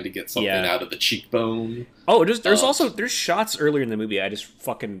 like, trying to get something out of the cheekbone. Oh, there's shots earlier in the movie I just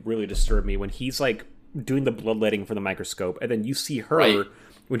fucking really disturbed me when he's, like, doing the bloodletting for the microscope, and then you see her...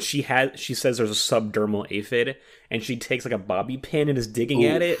 When she says there's a subdermal aphid, and she takes, like, a bobby pin and is digging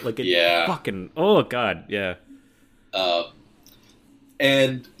at it, like, fucking, oh god, yeah.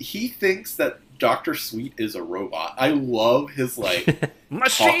 And he thinks that Dr. Sweet is a robot. I love his, like,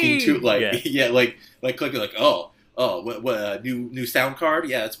 talking to, like, like clicking, like, what new sound card?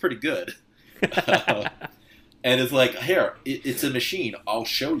 Yeah, it's pretty good. And it's like, here, it's a machine. I'll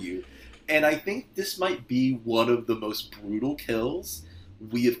show you. And I think this might be one of the most brutal kills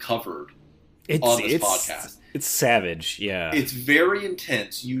we have covered on this podcast. It's savage, yeah. It's very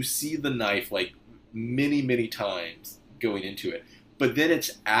intense. You see the knife like many, many times going into it. But then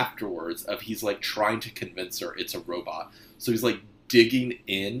it's afterwards of he's like trying to convince her it's a robot. So he's like digging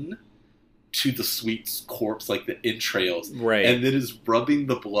in to the sweet's corpse, like the entrails. Right. And then is rubbing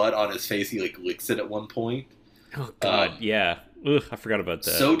the blood on his face. He like licks it at one point. Oh, God, yeah. Ugh, I forgot about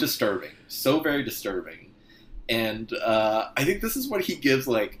that. So disturbing. So very disturbing. And I think this is what he gives,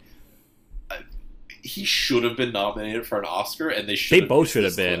 like, he should have been nominated for an Oscar, and they both should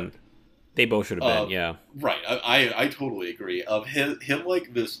have been. They both should have been, yeah. Right. I totally agree. Of him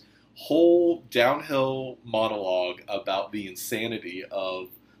like this whole downhill monologue about the insanity of,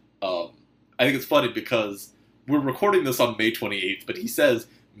 I think it's funny because we're recording this on May 28th, but he says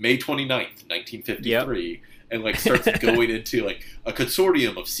May 29th, 1953. Yep. And like starts going into like a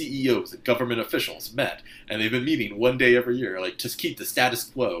consortium of CEOs and government officials met, and they've been meeting one day every year, like to keep the status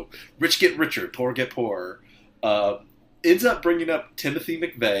quo. Rich get richer, poor get poorer. Ends up bringing up Timothy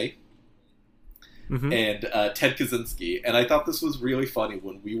McVeigh and Ted Kaczynski, and I thought this was really funny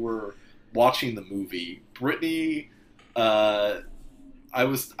when we were watching the movie. Brittany, I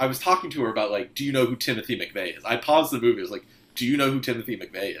was talking to her about like, do you know who Timothy McVeigh is? I paused the movie. I was like, do you know who Timothy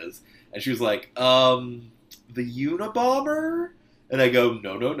McVeigh is? And she was like, the Unabomber? And I go,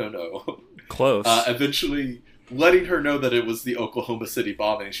 no. Close. Eventually letting her know that it was the Oklahoma City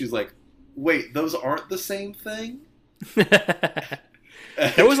bombing. And she's like, wait, those aren't the same thing?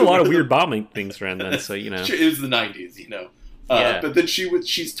 There was a lot of weird bombing things around then, so, you know. It was the 90s, you know. But then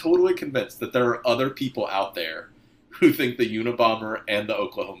she's totally convinced that there are other people out there who think the Unabomber and the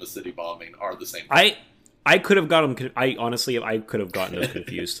Oklahoma City bombing are the same thing. I could have gotten them. I could have gotten those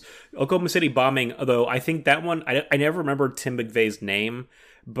confused. Oklahoma City bombing, although I think that one, I never remember Tim McVeigh's name,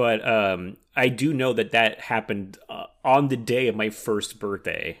 but I do know that happened on the day of my first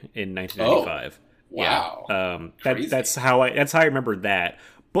birthday in 1995. Oh, wow. Yeah. That's how I remember that.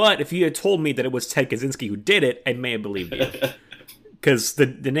 But if you had told me that it was Ted Kaczynski who did it, I may have believed you. Because the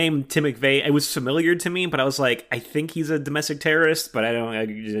name Tim McVeigh, it was familiar to me, but I was like, I think he's a domestic terrorist, but I don't,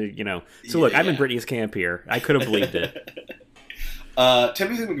 you know. So look, I'm in Brittany's camp here. I could have believed it.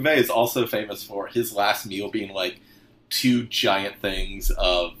 Timothy McVeigh is also famous for his last meal being like 2 giant things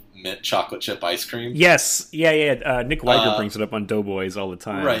of mint chocolate chip ice cream. Yes, yeah. Nick Weiger brings it up on Doughboys all the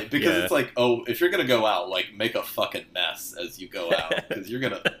time. Right, because it's like, oh, if you're gonna go out, like make a fucking mess as you go out, because you're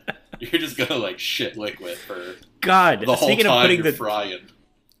just gonna like shit liquid for God. The whole time you're frying.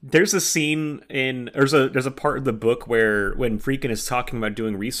 There's a scene there's a part of the book where when Friedkin is talking about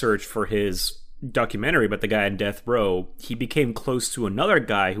doing research for his documentary about the guy on death row, he became close to another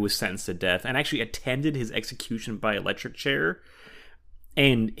guy who was sentenced to death and actually attended his execution by electric chair.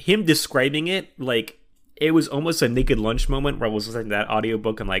 And him describing it, like, it was almost a Naked Lunch moment where I was listening to that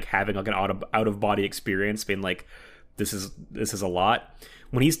audiobook and like having like an out of body experience, being like, this is a lot.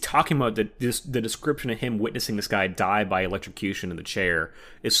 When he's talking about the description of him witnessing this guy die by electrocution in the chair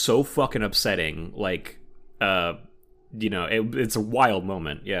is so fucking upsetting. Like, you know, it's a wild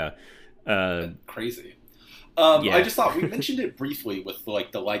moment. Yeah. Crazy. I just thought we mentioned it briefly with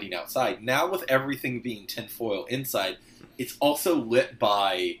like the lighting outside. Now with everything being tinfoil inside, it's also lit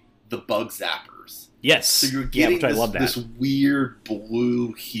by the bug zappers. Yes. So you're getting this weird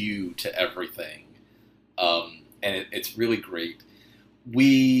blue hue to everything. And it's really great.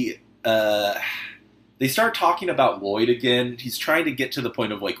 They start talking about Lloyd again. He's trying to get to the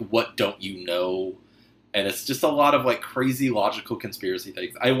point of like, what don't you know? And it's just a lot of like crazy logical conspiracy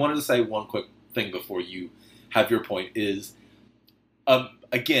things. I wanted to say one quick thing before you have your point is,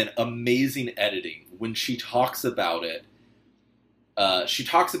 again, amazing editing. When she talks about it, she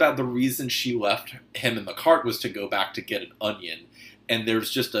talks about the reason she left him in the cart was to go back to get an onion. And there's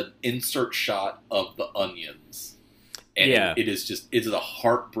just an insert shot of the onions. And it's a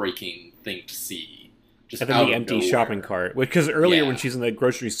heartbreaking thing to see. Just and then the empty shopping cart. Because earlier when she's in the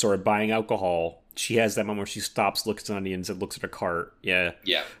grocery store buying alcohol, she has that moment where she stops, looks at onions, and looks at her cart. Yeah.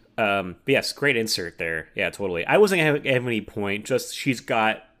 Yeah. But yes, great insert there. Yeah, totally. I wasn't going to have any point. Just she's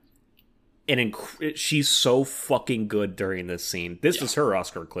got she's so fucking good during this scene. This is her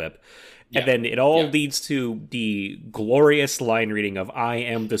Oscar clip. And then it all leads to the glorious line reading of "I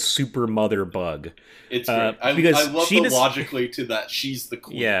am the super mother bug." It's great. I love logically to that she's the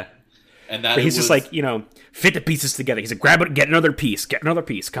queen. Yeah. And that but he's just like, you know, fit the pieces together. He's like, grab it, get another piece.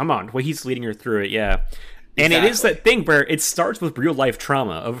 Come on. Well, he's leading her through it, yeah. And it is that thing where it starts with real life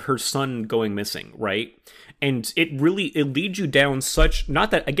trauma of her son going missing, right? And it leads you down such,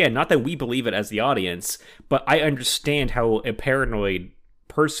 not that we believe it as the audience, but I understand how a paranoid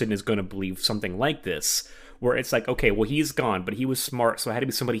person is going to believe something like this, where it's like, okay, well, he's gone, but he was smart, so it had to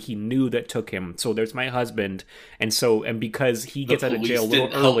be somebody he knew that took him. So there's my husband, and because he gets out of jail a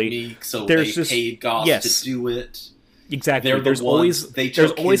little early, so there's they paid Goss to do it. Exactly. There's always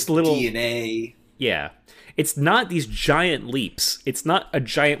little DNA. Yeah. It's not these giant leaps. It's not a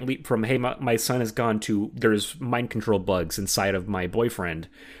giant leap from, hey, my son is gone, to there's mind control bugs inside of my boyfriend.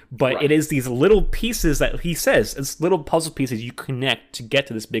 But It is these little pieces that he says, it's little puzzle pieces you connect to get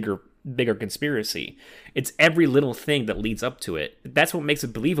to this bigger conspiracy. It's every little thing that leads up to it. That's what makes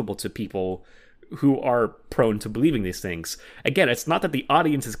it believable to people who are prone to believing these things. Again, it's not that the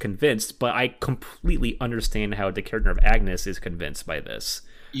audience is convinced, but I completely understand how the character of Agnes is convinced by this.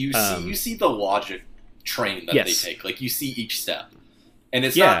 You see the logic train that they take. Like, you see each step. And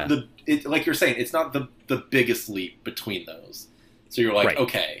it's not like you're saying, it's not the biggest leap between those. So you're like,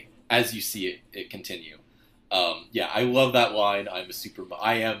 okay, as you see it continue. I love that line. I am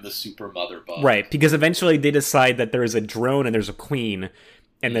the super mother bug. Right, because eventually they decide that there is a drone and there's a queen,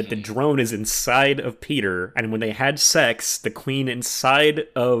 and that the drone is inside of Peter, and when they had sex, the queen inside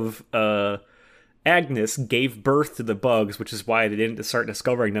of Agnes gave birth to the bugs, which is why they didn't start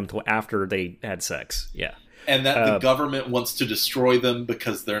discovering them until after they had sex. Yeah. And that the government wants to destroy them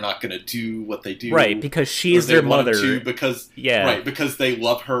because they're not going to do what they do. Right, because she's their mother. Because they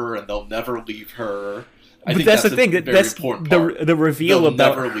love her and they'll never leave her. But that's the thing. That's the reveal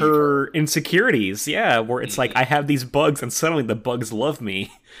about her insecurities. Yeah, where it's like, I have these bugs, and suddenly the bugs love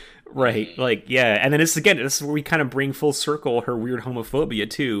me. Right, and then this is where we kind of bring full circle her weird homophobia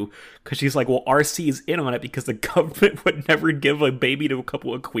too, because she's like, well, RC is in on it because the government would never give a baby to a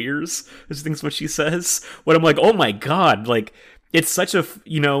couple of queers. This thing's what she says. When I'm like, oh my god, like, it's such a,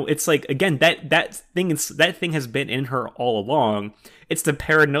 it's like, again, that thing has been in her all along. It's the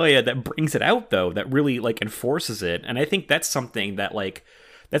paranoia that brings it out, though, that really, like, enforces it. And I think that's something that, like,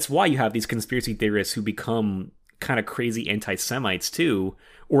 that's why you have these conspiracy theorists who become kind of crazy anti-Semites, too,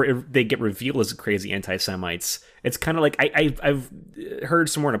 or they get revealed as crazy anti-Semites. It's kind of like, I've heard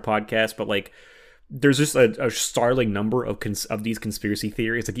somewhere in a podcast, but, like, there's just a startling number of these conspiracy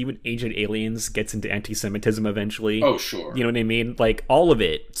theories. Like, even Ancient Aliens gets into anti-Semitism eventually. Oh, sure. You know what I mean? Like, all of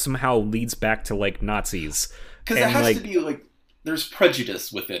it somehow leads back to, like, Nazis. Because it has to be, like, there's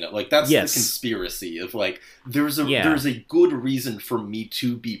prejudice within it. Like, that's the conspiracy of, like, there's a good reason for me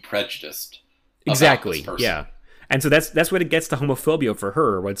to be prejudiced. Exactly. Yeah. And so that's what it gets to homophobia for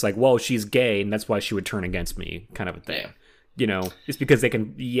her, where it's like, well, she's gay, and that's why she would turn against me, kind of a thing. Yeah. It's because they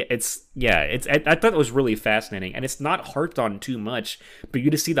can. I thought it was really fascinating, and it's not harped on too much, but you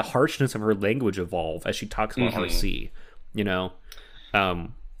just see the harshness of her language evolve as she talks about RC.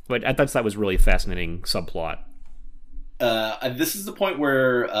 But I thought that was really fascinating subplot. This is the point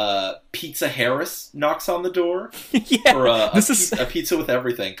where Pizza Harris knocks on the door for a pizza with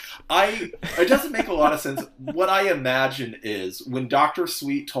everything. It doesn't make a lot of sense. What I imagine is when Dr.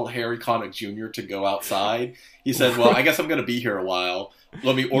 Sweet told Harry Connick Jr. to go outside, he said, well, I guess I'm going to be here a while.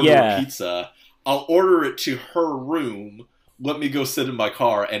 Let me order a pizza. I'll order it to her room. Let me go sit in my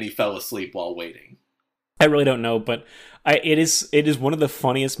car. And he fell asleep while waiting. I really don't know, but it is one of the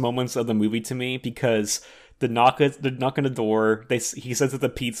funniest moments of the movie to me, because the knock on the door, he says it's a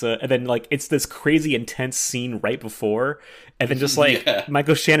pizza, and then, like, it's this crazy intense scene right before, and then just like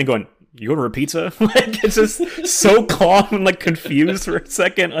Michael Shannon going, "You order a pizza?" Like, it's just so calm and, like, confused for a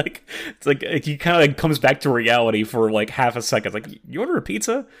second. Like, it's like he kind of, like, comes back to reality for, like, half a second. Like, "You order a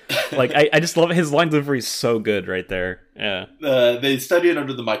pizza?" Like, I just love it. His line delivery is so good right there. Yeah. They study it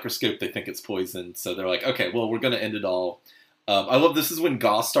under the microscope. They think it's poison, so they're like, okay, well, we're gonna end it all. I love this is when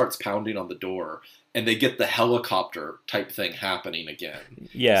Goss starts pounding on the door, and they get the helicopter type thing happening again.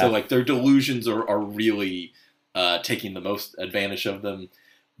 Yeah. So, like, their delusions are really taking the most advantage of them.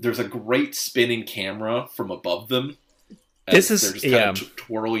 There's a great spinning camera from above them. They're just kind of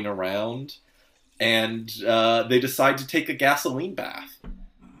twirling around. And they decide to take a gasoline bath.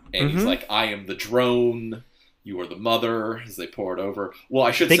 And he's like, I am the drone. You are the mother. As they pour it over. Well,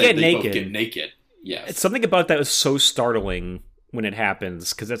 I should say they both get naked. Yes. It's something about that was so startling when it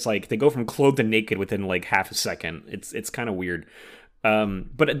happens, because it's like they go from clothed to naked within, like, half a second. It's kind of weird.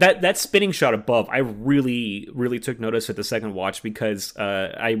 But that spinning shot above, I really, really took notice at the second watch, because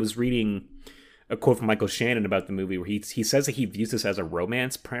I was reading a quote from Michael Shannon about the movie where he says that he views this as a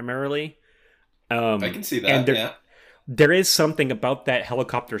romance primarily. I can see that, and there is something about that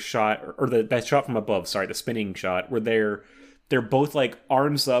helicopter shot, or that shot from above, the spinning shot, where they're both, like,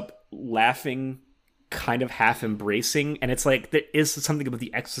 arms up, laughing, kind of half embracing, and it's like there is something about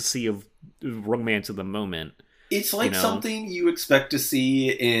the ecstasy of romance of the moment. It's like something you expect to see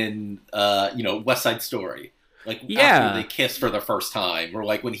in West Side Story. Like after they kiss for the first time, or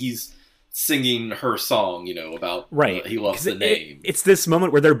like when he's singing her song, about he loves the name. It's this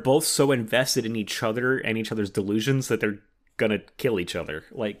moment where they're both so invested in each other and each other's delusions that they're gonna kill each other.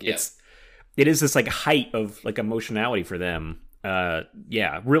 Like it is this like height of like emotionality for them.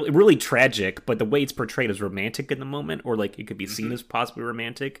 Really, really tragic, but the way it's portrayed as romantic in the moment, or like it could be seen as possibly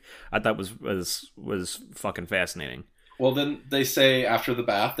romantic, I thought was fucking fascinating. Well, then they say after the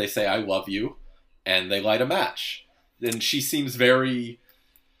bath, they say "I love you," and they light a match. Then she seems very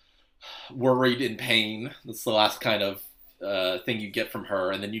worried, in pain. That's the last kind of thing you get from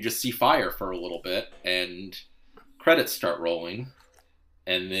her, and then you just see fire for a little bit, and credits start rolling,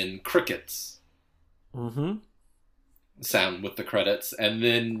 and then crickets sound with the credits, and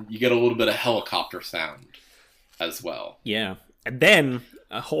then you get a little bit of helicopter sound as well. Yeah, and then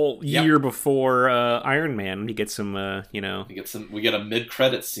a whole year before Iron Man, you get some, we get a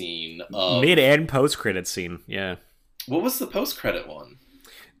mid-credit scene, mid and post-credit scene. Yeah, what was the post-credit one?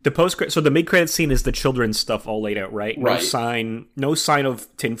 So the mid-credit scene is the children's stuff all laid out, right? No sign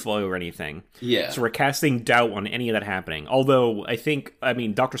of tinfoil or anything. Yeah. So we're casting doubt on any of that happening. Although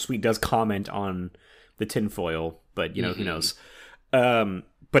Dr. Sweet does comment on the tinfoil, but who knows?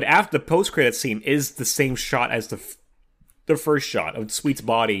 But after the post-credit scene is the same shot as the first shot of Sweet's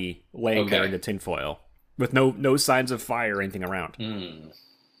body laying there in the tinfoil with no signs of fire or anything around.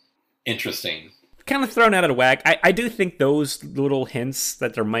 Interesting. Kind of thrown out of the whack. I do think those little hints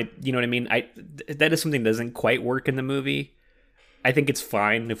that there might, you know what I mean? That is something that doesn't quite work in the movie. I think it's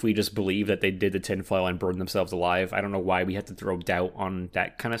fine if we just believe that they did the tinfoil and burned themselves alive. I don't know why we have to throw doubt on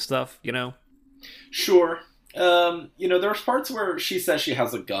that kind of stuff, Sure. There's parts where she says she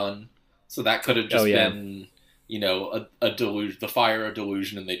has a gun, so that could have just been, a delusion, the fire a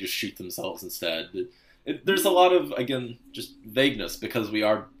delusion, and they just shoot themselves instead. There's a lot of, again, just vagueness, because we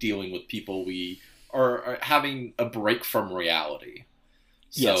are dealing with people we are having a break from reality.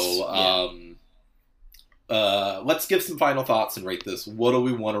 So, let's give some final thoughts and rate this. What do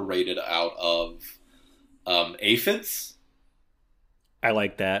we want to rate it out of aphids? I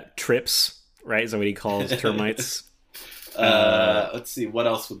like that. Trips, right? Is that what he calls termites? Let's see. What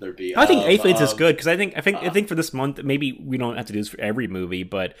else would there be? I think aphids is good, because I think for this month, maybe we don't have to do this for every movie,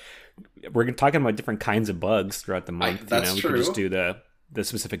 but we're talking about different kinds of bugs throughout the month. That's true. We could just do the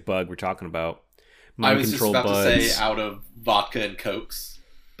specific bug we're talking about. I was just about to say out of vodka and cokes,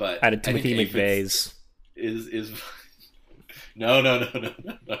 but out of Timothy McVeigh's is no. Out of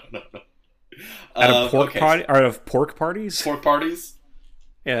out of pork parties. Pork parties.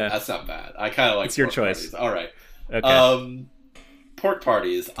 Yeah, that's not bad. I kind of like. It's your choice. Parties. All right. Okay. Pork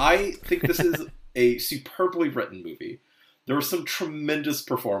parties. I think this is a superbly written movie. There are some tremendous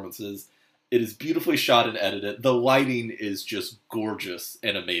performances. It is beautifully shot and edited. The lighting is just gorgeous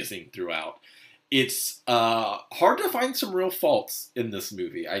and amazing throughout. It's hard to find some real faults in this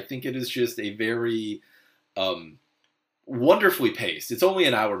movie. I think it is just a very wonderfully paced. It's only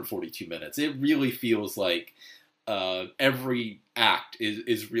an hour and 42 minutes. It really feels like every act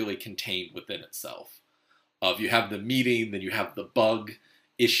is really contained within itself. You have the meeting, then you have the bug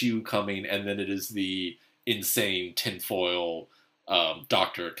issue coming, and then it is the insane tinfoil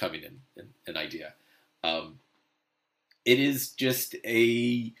doctor coming in an idea. It is just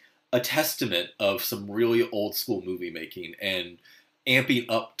a testament of some really old school movie making and amping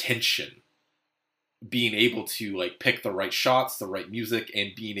up tension, being able to like pick the right shots, the right music,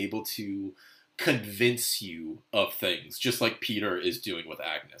 and being able to convince you of things, just like Peter is doing with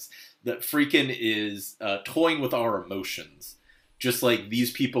Agnes. That Friedkin is toying with our emotions, just like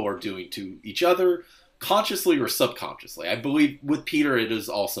these people are doing to each other, consciously or subconsciously. I believe with Peter it is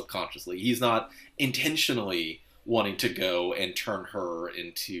all subconsciously. He's not intentionally wanting to go and turn her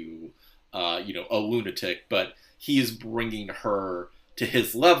into a lunatic, but he is bringing her to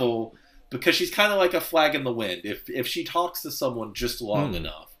his level because she's kind of like a flag in the wind. If she talks to someone just long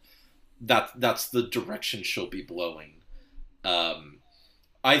enough, that's the direction she'll be blowing.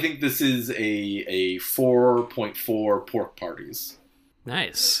 I think this is a 4.4 pork parties.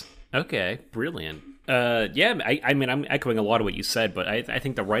 Nice. Okay, brilliant. I mean, I'm echoing a lot of what you said, but I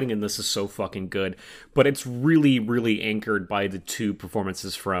think the writing in this is so fucking good. But it's really, really anchored by the two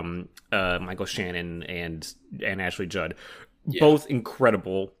performances from Michael Shannon and Ashley Judd. Yeah. Both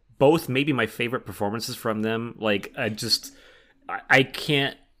incredible. Both maybe my favorite performances from them. Like, I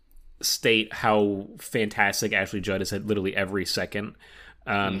can't state how fantastic Ashley Judd is at literally every second.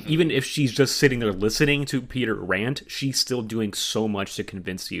 Even if she's just sitting there listening to Peter rant, she's still doing so much to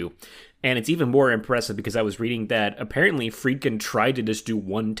convince you. And it's even more impressive because I was reading that apparently Friedkin tried to just do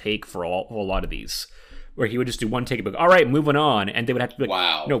one take for a lot of these. where he would just do one take and be like, all right, moving on, and they would have to be like,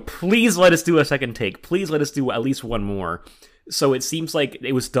 wow, no, please let us do a second take. Please let us do at least one more. So it seems like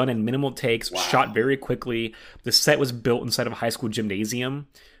it was done in minimal takes, shot very quickly. The set was built inside of a high school gymnasium.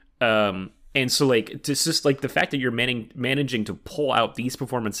 And so, like, it's just, like, the fact that you're managing to pull out these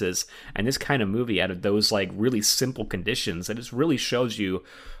performances and this kind of movie out of those, like, really simple conditions, and it really shows you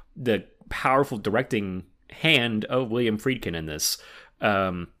the powerful directing hand of William Friedkin in this,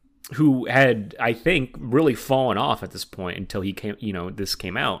 who had, I think, really fallen off at this point until this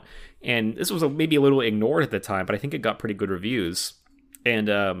came out. And this was maybe a little ignored at the time, but I think it got pretty good reviews. And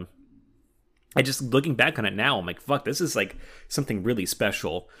I just, looking back on it now, I'm like, fuck, this is, like, something really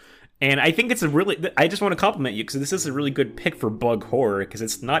special. And I think it's I just want to compliment you, because this is a really good pick for bug horror, because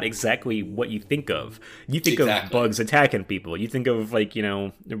it's not exactly what you think of. You think of bugs attacking people. You think of, like,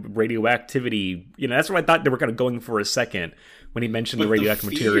 radioactivity. That's what I thought they were kind of going for a second when he mentioned the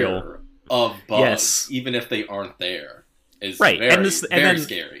radioactive material. Of bugs, even if they aren't there, is right. very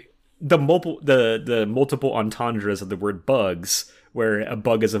scary. The multiple entendres of the word bugs, where a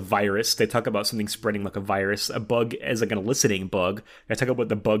bug is a virus. They talk about something spreading like a virus. A bug as like an eliciting bug. They talk about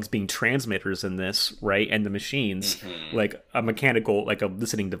the bugs being transmitters in this, right? And the machines, like a mechanical, like a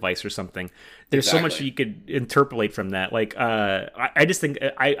listening device or something. There's so much you could interpolate from that. Like, I just think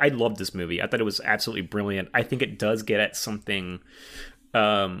I loved this movie. I thought it was absolutely brilliant. I think it does get at something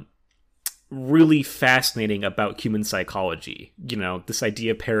really fascinating about human psychology. This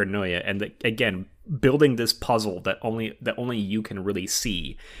idea of paranoia, and again, building this puzzle that only you can really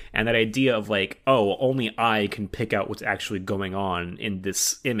see, and that idea of like, oh, only I can pick out what's actually going on in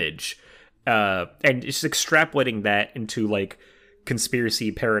this image, and just extrapolating that into like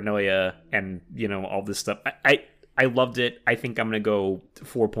conspiracy, paranoia, and all this stuff. I loved it. I think I'm gonna go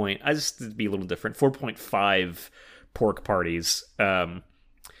 4 point. I just to be a little different. 4.5 pork parties. I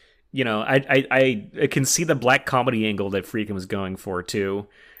can see the black comedy angle that Friedkin was going for too.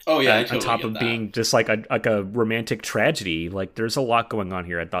 Oh yeah, I totally on top of being just like a romantic tragedy. Like, there's a lot going on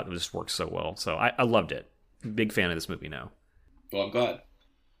here. I thought it just worked so well. So I loved it. Big fan of this movie now. Well, I'm glad.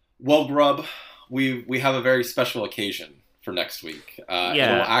 Well, Grub, we have a very special occasion for next week. It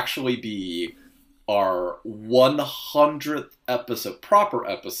will actually be our 100th episode, proper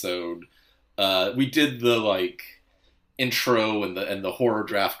episode. We did the intro and the horror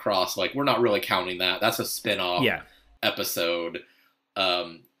draft cross. Like, we're not really counting that. That's a spin-off episode.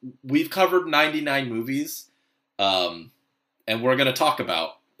 We've covered 99 movies, and we're going to talk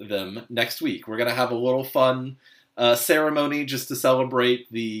about them next week. We're going to have a little fun ceremony just to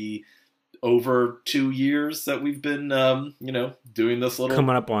celebrate the over 2 years that we've been, doing this little...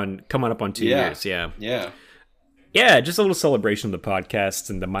 Coming up on 2 years, Yeah, just a little celebration of the podcast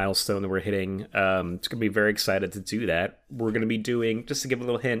and the milestone that we're hitting. It's going to be very excited to do that. We're going to be doing, just to give a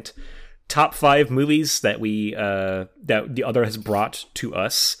little hint, top 5 movies that that the other has brought to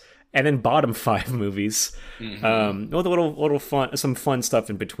us, and then bottom 5 movies with a little fun, some fun stuff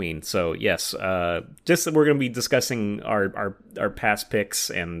in between. So yes, just that we're going to be discussing our past picks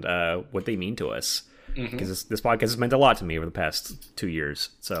and what they mean to us, because this podcast has meant a lot to me over the past 2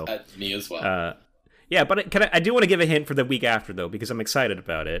 years. So me as well. Yeah, but I do want to give a hint for the week after, though, because I'm excited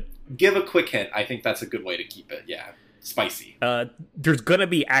about it. Give a quick hint. I think that's a good way to keep it. Yeah, spicy. There's gonna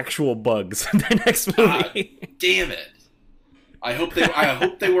be actual bugs in the next movie. God, damn it! I hope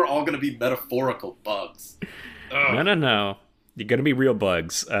they were all gonna be metaphorical bugs. Ugh. No. You're gonna be real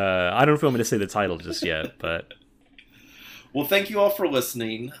bugs. I don't know if I'm gonna say the title just yet, but. Well, thank you all for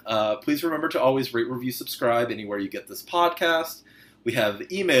listening. Please remember to always rate, review, subscribe anywhere you get this podcast. We have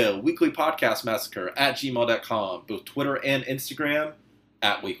email, weeklypodcastmassacre@gmail.com, both Twitter and Instagram,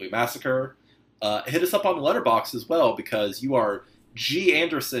 @weeklymassacre. Hit us up on Letterboxd as well, because you are G.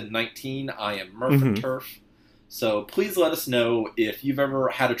 Anderson19, I am Murph Turf. So please let us know if you've ever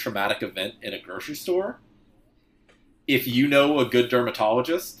had a traumatic event in a grocery store, if you know a good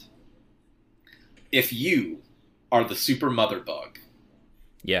dermatologist, if you are the super mother bug.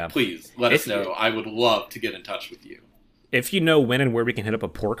 Yeah. Please let us know. I would love to get in touch with you. If you know when and where we can hit up a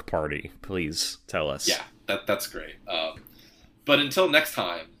pork party, please tell us. Yeah, that's great. But until next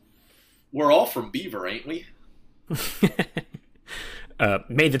time, we're all from Beaver, ain't we?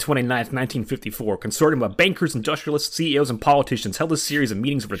 May the 29th, 1954, consortium of bankers, industrialists, CEOs, and politicians held a series of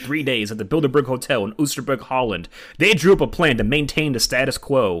meetings over 3 days at the Bilderberg Hotel in Oosterberg, Holland. They drew up a plan to maintain the status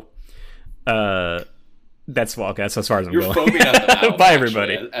quo. That's as far as I'm going. You're foaming at the mouth. Bye,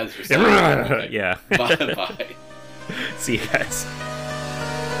 everybody. As you're saying. Yeah. Bye. See you guys.